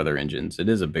think for other engines it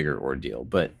is a bigger ordeal,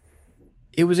 but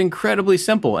it was incredibly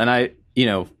simple. And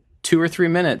 2 or 3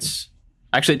 minutes.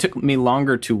 Actually, it took me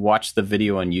longer to watch the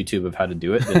video on YouTube of how to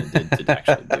do it than it did to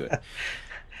actually do it.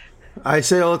 I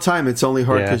say all the time, it's only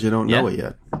hard because you don't know it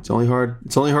yet. It's only hard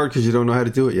because you don't know how to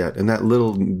do it yet. And that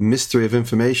little mystery of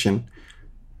information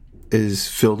is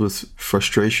filled with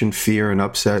frustration, fear, and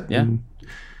upset. Yeah. And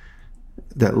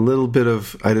that little bit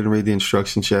of, I didn't read the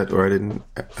instructions yet, or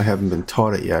I haven't been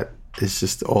taught it yet. It's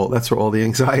just that's where all the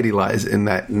anxiety lies, in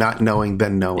that not knowing,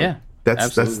 then knowing. Yeah,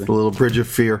 that's the little bridge of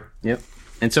fear. Yep.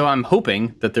 And so I'm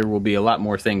hoping that there will be a lot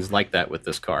more things like that with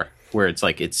this car, where it's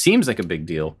like, it seems like a big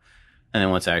deal. And then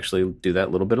once I actually do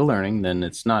that little bit of learning, then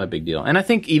it's not a big deal. And I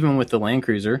think even with the Land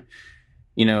Cruiser,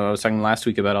 I was talking last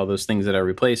week about all those things that I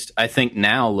replaced. I think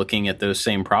now, looking at those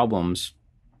same problems,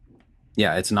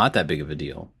 it's not that big of a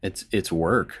deal. It's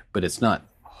work, but it's not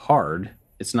hard.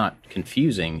 It's not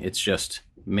confusing. It's just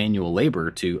manual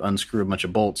labor to unscrew a bunch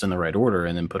of bolts in the right order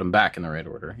and then put them back in the right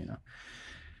order,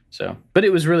 So, but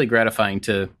it was really gratifying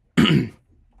to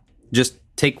just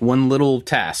take one little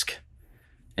task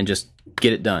and just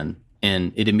get it done.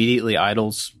 And it immediately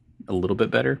idles a little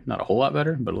bit better, not a whole lot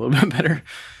better, but a little bit better.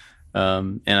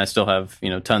 And I still have,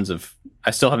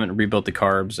 I still haven't rebuilt the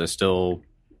carbs. I still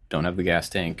don't have the gas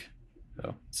tank.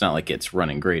 So it's not like it's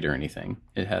running great or anything.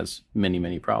 It has many,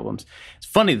 many problems. It's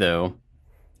funny though,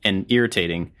 and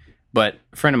irritating, but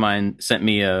a friend of mine sent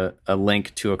me a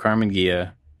link to a Karmann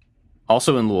Ghia,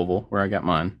 also in Louisville, where I got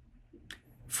mine,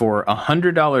 for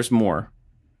 $100 more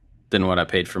than what I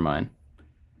paid for mine.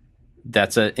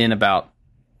 That's in about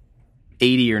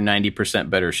 80 or 90%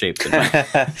 better shape than mine.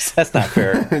 That's not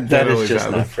fair. That is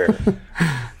just not fair.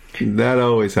 That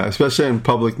always happens, especially in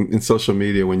public, in social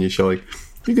media, when you show like,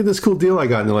 look at this cool deal I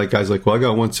got. And they're like, guys, like, well, I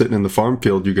got one sitting in the farm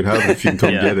field. You could have it if you can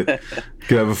come get it. You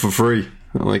could have it for free.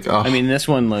 I'm like, oh. I mean, this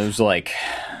one was like,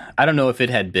 I don't know if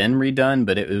it had been redone,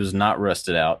 but it was not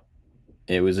rusted out.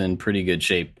 It was in pretty good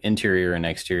shape, interior and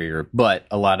exterior, but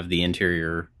a lot of the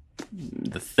interior,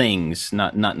 the things,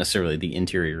 not necessarily the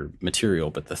interior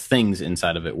material, but the things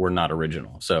inside of it were not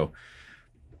original. So,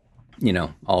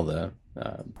 all the...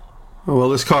 well,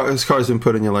 this car's been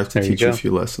put in your life to teach you a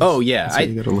few lessons. Oh, yeah.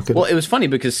 You gotta look at it was funny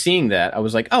because seeing that, I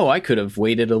was like, oh, I could have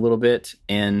waited a little bit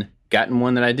and gotten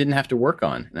one that I didn't have to work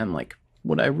on. And I'm like,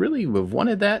 would I really have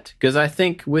wanted that? Because I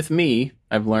think with me,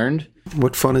 I've learned...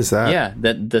 What fun is that? Yeah,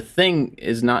 that the thing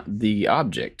is not the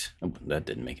object. Oh, that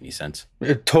didn't make any sense.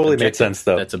 It totally made sense,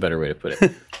 though. That's a better way to put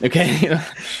it. Okay?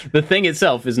 The thing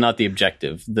itself is not the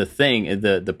objective. The thing,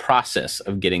 the process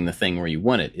of getting the thing where you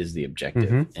want it is the objective.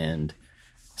 Mm-hmm. And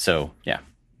so, yeah.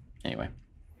 Anyway.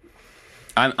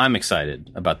 I'm excited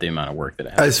about the amount of work that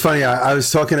I have. It's funny. I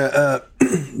was talking to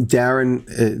Darren,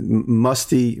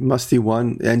 Musty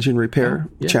One Engine Repair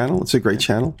channel. It's a great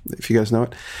channel if you guys know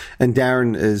it. And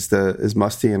Darren is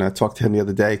Musty, and I talked to him the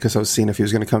other day because I was seeing if he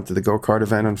was going to come to the go-kart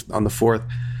event on the 4th.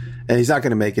 And he's not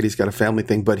going to make it. He's got a family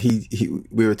thing. But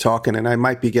we were talking, and I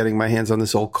might be getting my hands on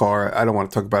this old car. I don't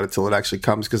want to talk about it till it actually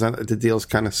comes because the deal's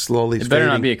kind of slowly. It better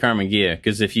not be a Karmann Ghia,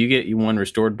 because if you get one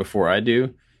restored before I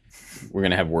do, we're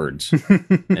going to have words,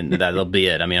 and that'll be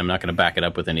it. I mean, I'm not going to back it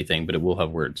up with anything, but it will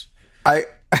have words. I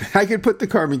could put the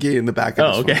Karmann Ghia in the back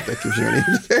of this one. That gives you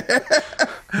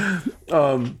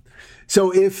any.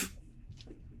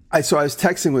 So I was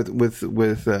texting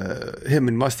with him,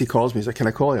 and Musty calls me. He's like, "Can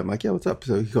I call you?" I'm like, "Yeah, what's up?"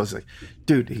 So he goes like,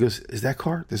 "Dude," he goes, does that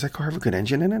car have a good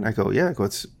engine in it?" I go, "Yeah." I go,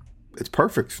 it's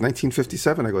perfect.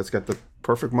 1957. I go, it's got the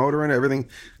perfect motor in it. Everything.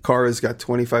 Car has got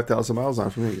 25,000 miles on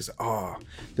it for me. He goes, "Oh,"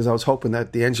 because I was hoping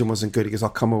that the engine wasn't good. He goes, "I'll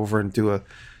come over and do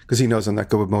because he knows I'm not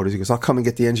good with motors." He goes, "I'll come and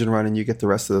get the engine running. You get the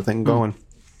rest of the thing going."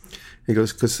 He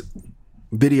goes, because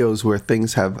videos where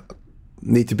things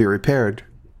need to be repaired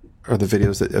are the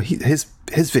videos that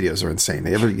his videos are insane.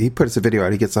 He puts a video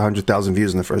out, he gets 100,000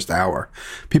 views in the first hour.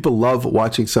 People love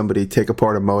watching somebody take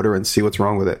apart a motor and see what's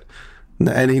wrong with it.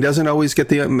 And he doesn't always get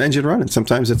the engine running.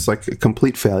 Sometimes it's like a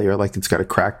complete failure, like it's got a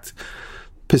cracked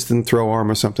piston throw arm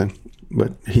or something.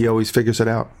 But he always figures it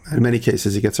out. In many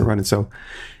cases, he gets it running. So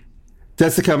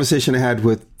that's the conversation I had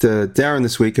with Darren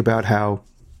this week about how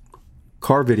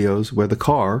car videos where the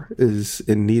car is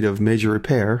in need of major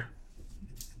repair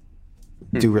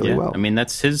do really well. I mean,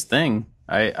 that's his thing.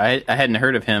 I hadn't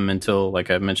heard of him until, like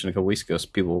I mentioned a couple weeks ago, so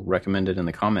people recommended in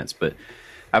the comments. But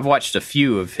I've watched a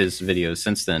few of his videos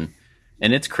since then.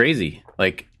 And it's crazy.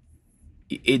 Like,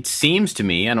 it seems to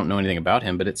me, I don't know anything about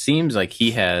him, but it seems like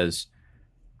he has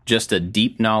just a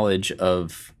deep knowledge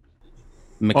of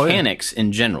mechanics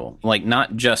in general. Like,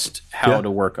 not just how to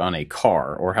work on a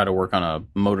car or how to work on a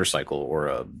motorcycle or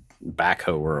a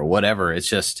backhoe or whatever. It's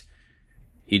just,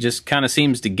 he just kind of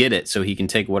seems to get it, so he can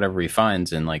take whatever he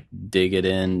finds and like dig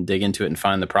into it and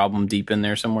find the problem deep in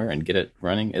there somewhere and get it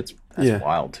running. That's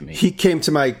wild to me. He came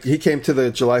to the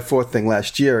July 4th thing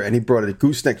last year, and he brought a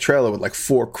gooseneck trailer with like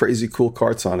 4 crazy cool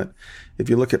carts on it. If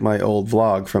you look at my old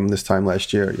vlog from this time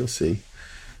last year, you'll see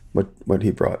what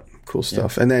he brought. Cool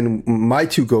stuff. Yeah. And then my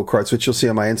 2 go-karts, which you'll see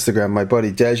on my Instagram, my buddy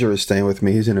Deja is staying with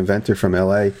me. He's an inventor from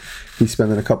LA. He's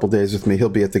spending a couple days with me. He'll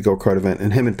be at the go-kart event.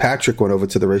 And him and Patrick went over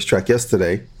to the racetrack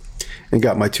yesterday and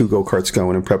got my 2 go-karts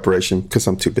going in preparation because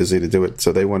I'm too busy to do it.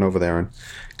 So they went over there and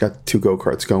got 2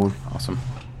 go-karts going. Awesome.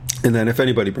 And then if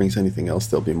anybody brings anything else,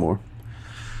 there'll be more.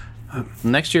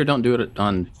 Next year, don't do it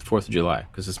on 4th of July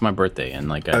because it's my birthday. And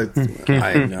like I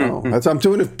know. I'm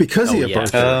doing it because of your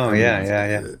birthday. Oh,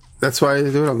 yeah. That's why I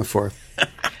do it on the 4th.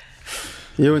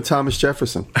 You and Thomas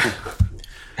Jefferson.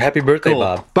 Happy birthday,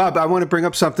 Bob. Bob, I want to bring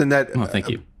up something that... Oh, thank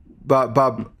you.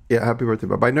 Bob, yeah, happy birthday,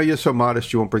 Bob. I know you're so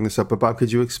modest you won't bring this up, but Bob,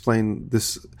 could you explain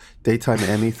this daytime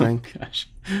Emmy thing? Gosh,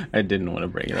 I didn't want to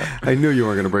bring it up. I knew you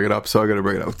weren't going to bring it up, so I'm going to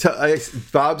bring it up.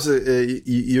 Bob's,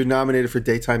 you're nominated for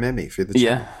daytime Emmy for the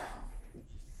channel. Yeah.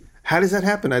 How does that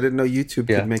happen? I didn't know YouTube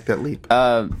could make that leap.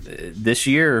 This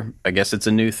year, I guess it's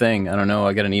a new thing. I don't know.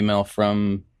 I got an email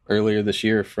from earlier this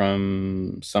year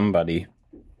from somebody.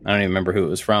 I don't even remember who it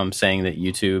was from, saying that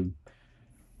YouTube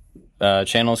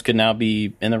channels could now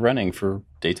be in the running for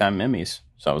daytime Emmys.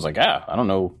 So I was like, I don't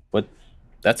know what.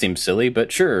 That seems silly, but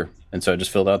sure. And so I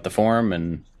just filled out the form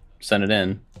and sent it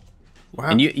in. Wow.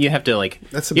 And you have to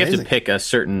That's you have to pick a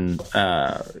certain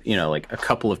like a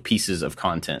couple of pieces of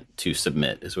content to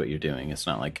submit is what you're doing. It's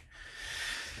not like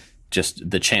just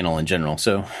the channel in general.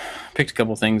 So picked a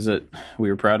couple things that we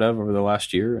were proud of over the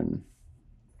last year, and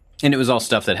it was all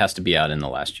stuff that has to be out in the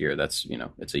last year. That's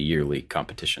it's a yearly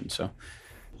competition. So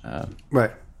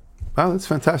right. Wow, that's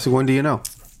fantastic. When do you know?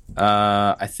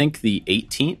 I think the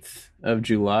 18th of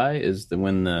July is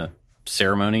when the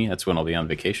ceremony. That's when I'll be on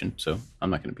vacation, so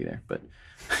I'm not going to be there. But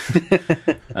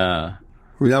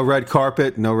no red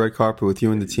carpet with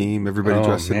you and the team. Everybody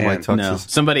dressed in white tuxes. No.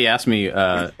 Somebody asked me.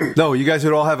 No, you guys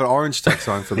would all have an orange tux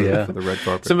on for the red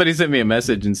carpet. Somebody sent me a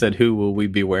message and said, "Who will we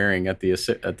be wearing at the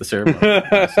ceremony?"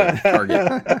 I said,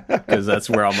 Target, because that's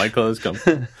where all my clothes come.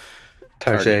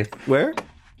 Target. Where?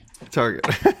 Target.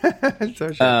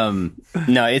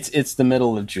 No, it's the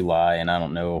middle of July, and I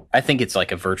don't know. I think it's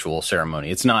like a virtual ceremony.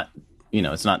 It's not.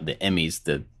 It's not the Emmys,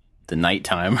 the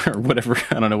nighttime or whatever.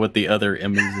 I don't know what the other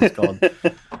Emmys is called.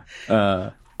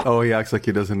 He acts like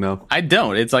he doesn't know. I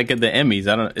don't. It's like the Emmys.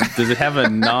 I don't. Does it have a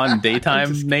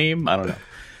non-daytime name? I don't know.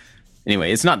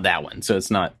 Anyway, it's not that one, so it's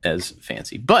not as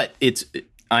fancy. But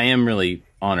I am really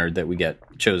honored that we get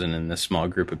chosen in this small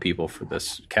group of people for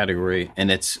this category,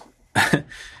 and it's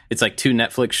it's like 2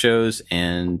 Netflix shows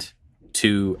and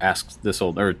 2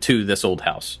 2 This Old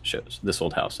House shows. This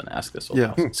Old House and Ask This Old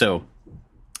House. So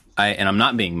I'm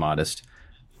not being modest.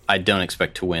 I don't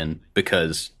expect to win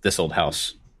because This Old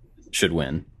House should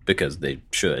win because they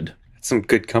should. It's some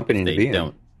good company to be in.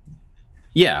 Don't.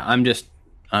 Yeah,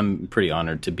 I'm pretty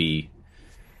honored to be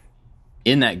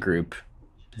in that group,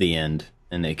 the end,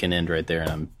 and they can end right there,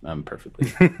 and I'm perfectly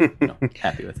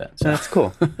happy with that. So. That's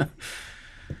cool.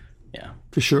 Yeah.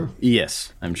 For sure.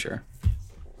 Yes, I'm sure.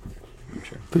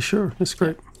 For sure. That's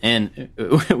great. And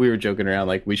we were joking around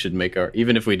like we should make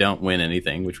even if we don't win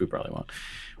anything, which we probably won't,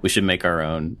 we should make our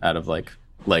own out of like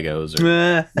Legos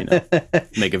or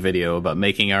make a video about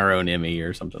making our own Emmy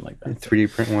or something like that.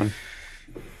 3D print one.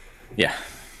 Yeah.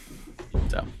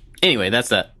 So anyway, that's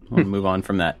that. We'll move on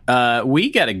from that. We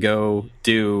got to go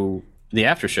do the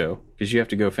after show because you have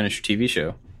to go finish your TV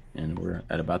show. And we're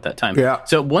at about that time. Yeah.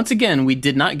 So once again, we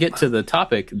did not get to the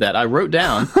topic that I wrote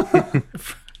down.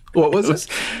 What was it?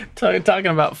 Talking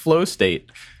about flow state.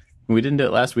 We didn't do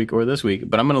it last week or this week,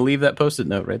 but I'm going to leave that Post-it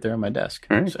note right there on my desk.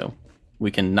 Right. So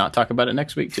we can not talk about it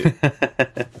next week, too.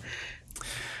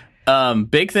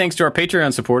 Big thanks to our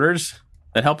Patreon supporters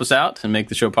that help us out and make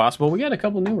the show possible. We got a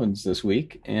couple new ones this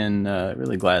week, and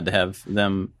really glad to have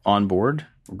them on board.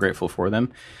 We're grateful for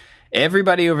them.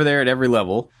 Everybody over there at every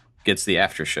level gets the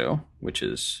after show, which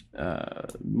is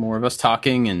more of us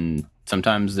talking, and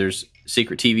sometimes there's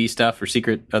secret TV stuff or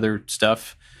secret other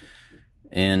stuff.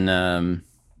 And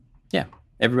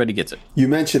everybody gets it. You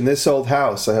mentioned This Old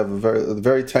House. I have a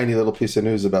very tiny little piece of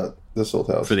news about This Old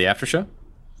House. For the after show?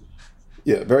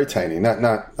 Yeah, very tiny. Not.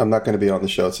 I'm not going to be on the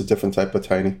show. It's a different type of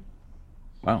tiny.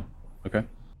 Wow. Okay.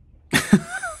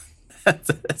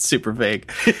 That's super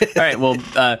vague. All right. Well,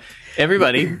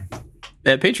 everybody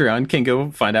at Patreon can go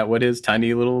find out what his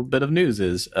tiny little bit of news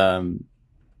is.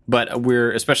 But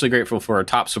we're especially grateful for our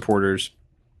top supporters: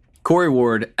 Corey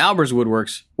Ward, Albers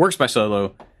Woodworks, Works by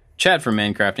Solo, Chad from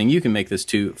Mancrafting, You Can Make This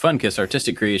Too, Funkiss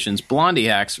Artistic Creations, Blondie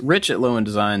Hacks, Rich at Low End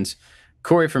Designs,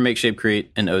 Corey from Make Shape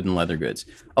Create, and Odin Leather Goods.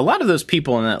 A lot of those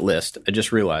people on that list, I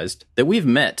just realized that we've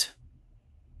met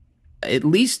at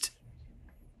least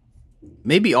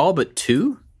maybe all but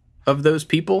two of those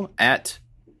people at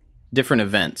different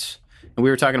events. And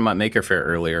we were talking about Maker Faire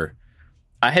earlier.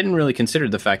 I hadn't really considered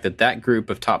the fact that that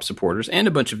group of top supporters and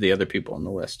a bunch of the other people on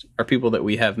the list are people that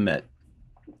we have met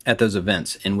at those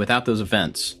events. And without those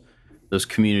events, those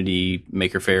community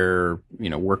Maker Faire,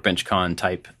 Workbench Con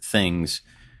type things,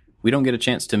 we don't get a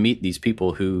chance to meet these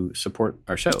people who support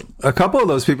our show. A couple of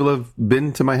those people have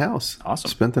been to my house. Awesome.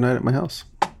 Spent the night at my house.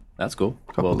 That's cool.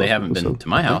 Well, they haven't been to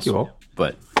my house,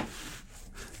 but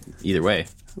either way.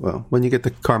 Well, when you get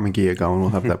the Carmen Gia going,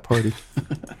 we'll have that party.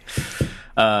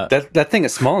 That thing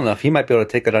is small enough. You might be able to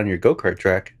take it on your go-kart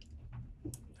track.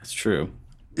 That's true.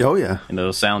 Oh, yeah. And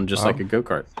it'll sound just like a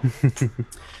go-kart.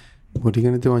 What are you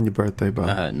going to do on your birthday,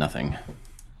 Bob? Nothing.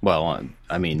 Well,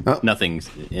 nothing's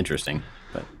interesting.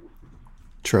 But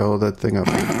trail that thing up.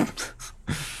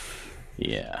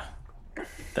 Yeah.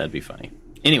 That'd be funny.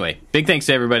 Anyway, big thanks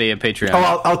to everybody at Patreon.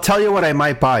 Oh, I'll tell you what I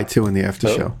might buy, too, in the after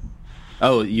show.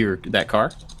 Oh, that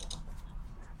car?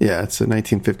 Yeah, it's a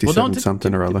 1957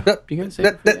 something or other. You guys say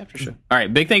it for the after show. All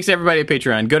right, big thanks to everybody at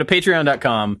Patreon. Go to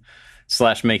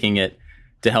patreon.com/makingit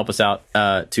to help us out,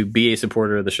 to be a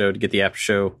supporter of the show, to get the after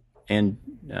show. And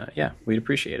we'd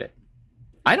appreciate it.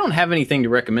 I don't have anything to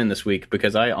recommend this week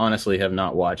because I honestly have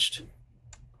not watched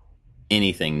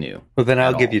anything new. Well, then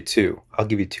I'll give you two. I'll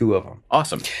give you two of them.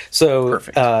 Awesome. So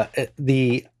perfect.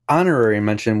 The honorary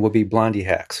mention will be Blondie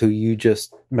Hacks, who you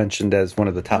just mentioned as one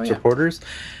of the top supporters.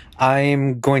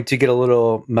 I'm going to get a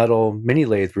little metal mini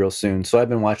lathe real soon. So I've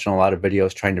been watching a lot of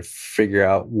videos trying to figure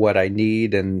out what I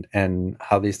need and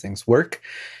how these things work.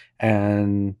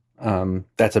 And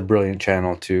that's a brilliant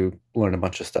channel to learn a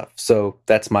bunch of stuff. So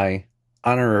that's my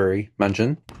honorary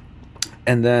mention.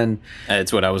 And then...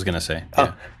 It's what I was going to say.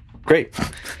 Oh, great.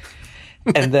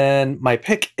 And then my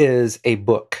pick is a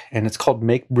book, and it's called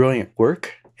Make Brilliant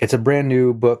Work. It's a brand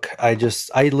new book. I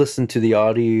listened to the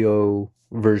audio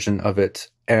version of it,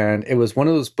 and it was one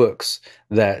of those books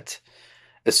that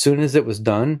as soon as it was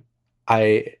done,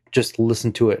 I just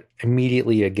listened to it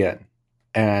immediately again.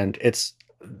 And it's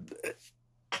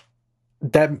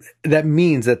that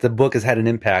means that the book has had an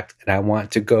impact, and I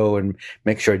want to go and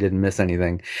make sure I didn't miss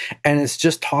anything. And it's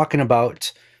just talking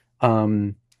about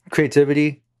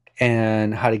creativity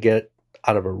and how to get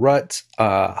out of a rut,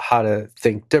 how to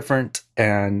think different.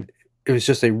 And it was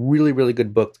just a really, really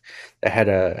good book that had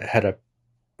a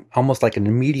almost like an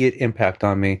immediate impact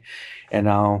on me. And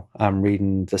now I'm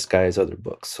reading this guy's other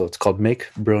books. So it's called Make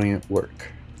Brilliant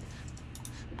Work.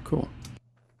 Cool.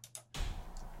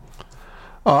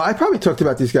 I probably talked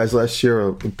about these guys last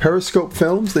year. Periscope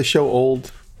Films. They show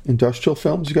old industrial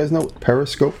films. You guys know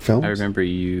Periscope Films? I remember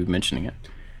you mentioning it.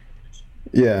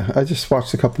 Yeah, I just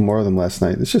watched a couple more of them last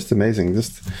night. It's just amazing.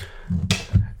 It's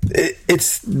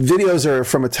videos are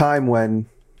from a time when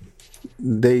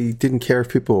they didn't care if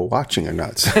people were watching or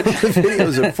not. So the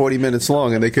videos are 40 minutes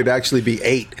long, and they could actually be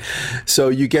 8. So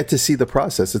you get to see the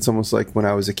process. It's almost like when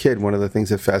I was a kid, one of the things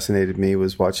that fascinated me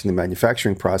was watching the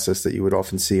manufacturing process that you would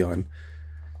often see on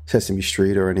Sesame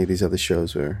Street or any of these other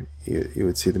shows where you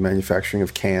would see the manufacturing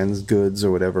of cans, goods,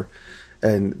 or whatever.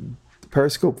 And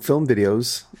Periscope film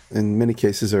videos, in many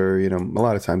cases, are, a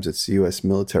lot of times it's U.S.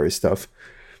 military stuff,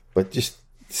 but just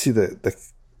see the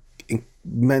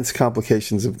immense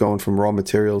complications of going from raw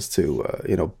materials to,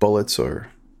 bullets, or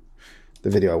the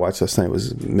video I watched last night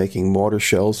was making mortar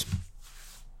shells,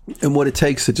 and what it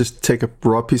takes to just take a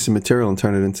raw piece of material and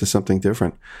turn it into something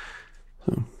different.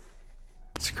 So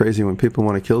it's crazy when people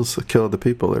want to kill other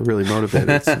people. They're really motivated.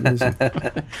 It's amazing.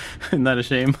 Isn't that a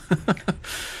shame?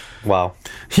 Wow.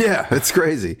 Yeah, it's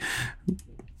crazy.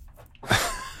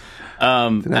 They're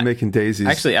not making daisies.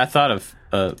 Actually, I thought of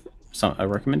a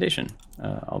recommendation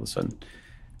all of a sudden.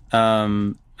 I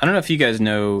don't know if you guys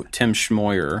know Tim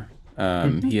Schmoyer.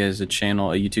 He has a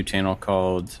YouTube channel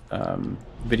called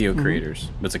Video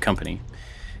Creators. It's a company.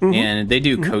 And they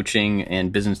do coaching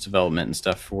and business development and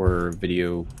stuff for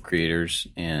video creators.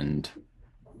 And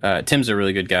Tim's a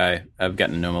really good guy. I've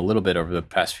gotten to know him a little bit over the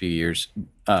past few years.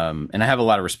 And I have a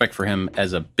lot of respect for him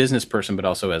as a business person, but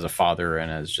also as a father and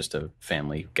as just a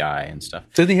family guy and stuff.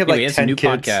 Doesn't he have he has 10 a new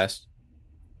kids? podcast.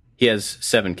 He has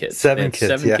 7 kids. 7 kids,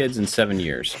 Seven kids in 7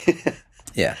 years.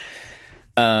 Yeah.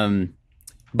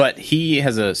 But he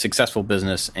has a successful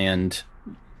business, and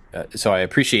so I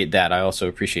appreciate that. I also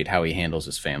appreciate how he handles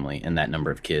his family and that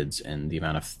number of kids and the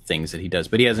amount of things that he does.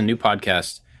 But he has a new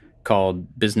podcast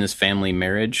called Business, Family,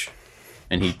 Marriage.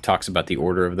 and he talks about the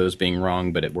order of those being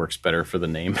wrong, but it works better for the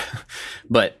name.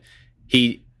 But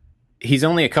he's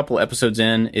only a couple episodes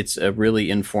in. It's a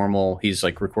really informal. He's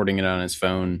like recording it on his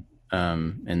phone,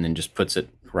 and then just puts it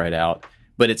right out.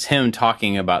 But it's him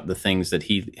talking about the things that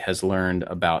he has learned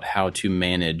about how to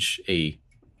manage a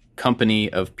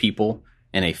company of people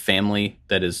and a family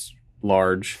that is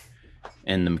large,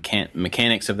 and the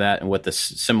mechanics of that, and what the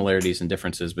similarities and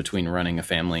differences between running a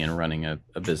family and running a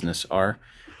business are.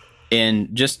 And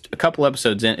just a couple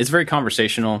episodes in, it's very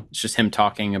conversational. It's just him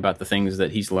talking about the things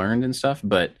that he's learned and stuff.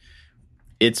 But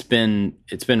it's been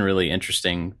really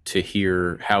interesting to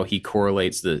hear how he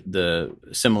correlates the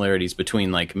similarities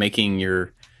between like making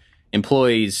your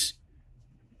employees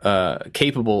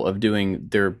capable of doing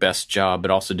their best job,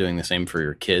 but also doing the same for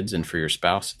your kids and for your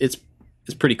spouse. It's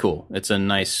pretty cool. It's a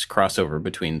nice crossover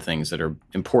between things that are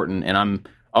important, and I'm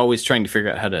always trying to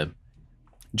figure out how to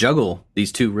juggle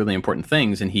these two really important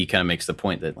things. And he kind of makes the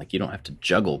point that like you don't have to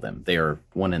juggle them; they are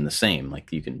one and the same.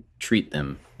 Like you can treat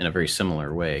them in a very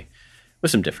similar way,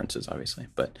 with some differences, obviously.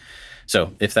 But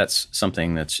so if that's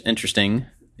something that's interesting,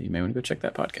 you may want to go check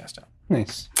that podcast out.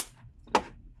 Nice.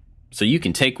 So you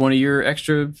can take one of your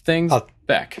extra things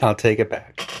back. I'll take it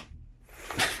back.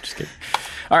 Just kidding.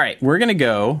 All right, we're going to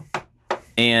go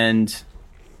and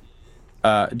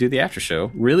do the after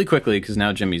show really quickly because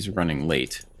now Jimmy's running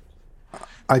late.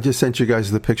 I just sent you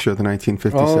guys the picture of the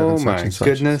 1957. Oh such my and such.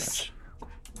 goodness.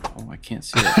 Oh, I can't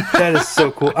see it. That is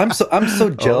so cool. I'm so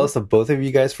jealous of both of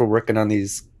you guys for working on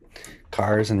these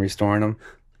cars and restoring them.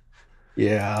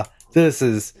 Yeah, this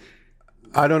is.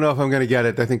 I don't know if I'm going to get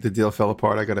it. I think the deal fell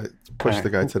apart. I got to push the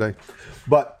guy today.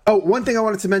 But one thing I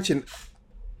wanted to mention.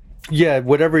 Yeah,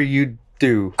 whatever you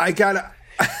do, I'm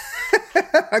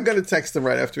gonna text him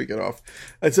right after we get off.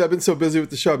 I've been so busy with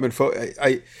the show.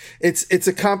 It's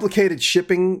a complicated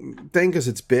shipping thing because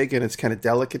it's big and it's kind of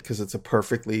delicate because it's a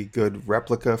perfectly good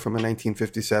replica from a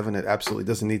 1957. It absolutely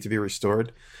doesn't need to be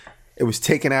restored. It was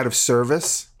taken out of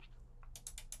service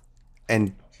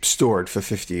and stored for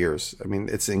 50 years. I mean,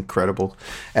 it's incredible.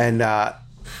 And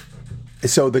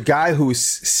so the guy who's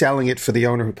selling it for the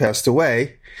owner who passed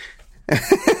away.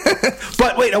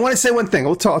 But wait, I want to say one thing.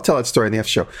 I'll tell that story in the F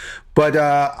show. But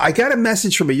I got a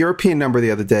message from a European number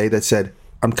the other day that said,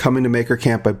 "I'm coming to Maker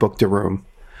Camp. I booked a room."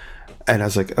 And I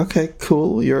was like, okay,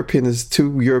 cool. European. There's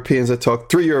three Europeans I talk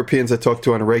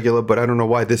to on a regular, but I don't know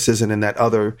why this isn't in that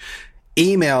other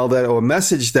email or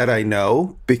message that I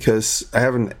know, because I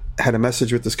haven't had a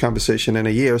message with this conversation in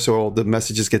a year, so all the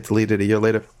messages get deleted a year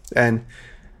later. And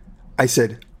I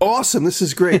said, awesome, this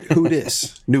is great. Who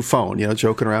dis? New phone,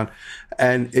 joking around.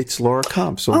 And it's Laura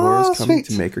Comp. So Laura's coming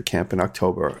to Maker Camp in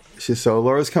October. So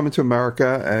Laura's coming to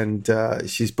America, and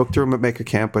she's booked a room at Maker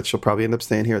Camp, but she'll probably end up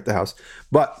staying here at the house.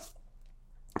 But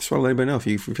I just want to let anybody know, if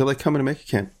you feel like coming to Maker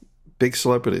Camp, big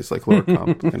celebrities like Laura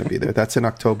Comp are going to be there. That's in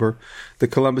October. The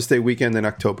Columbus Day weekend in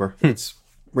October. It's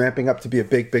ramping up to be a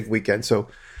big, big weekend. So,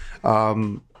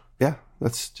 yeah,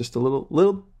 that's just a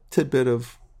little tidbit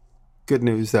of good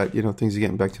news that, things are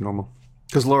getting back to normal.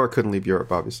 Because Laura couldn't leave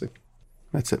Europe, obviously.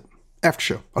 That's it. After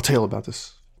show. I'll tell you all about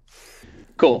this.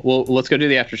 Cool. Well, let's go do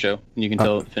the after show. And you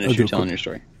can finish telling your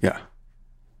story. Yeah.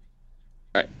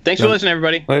 All right. Thanks for listening,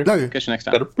 everybody. Later. Love you. Catch you next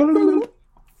time.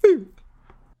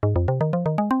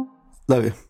 Love you.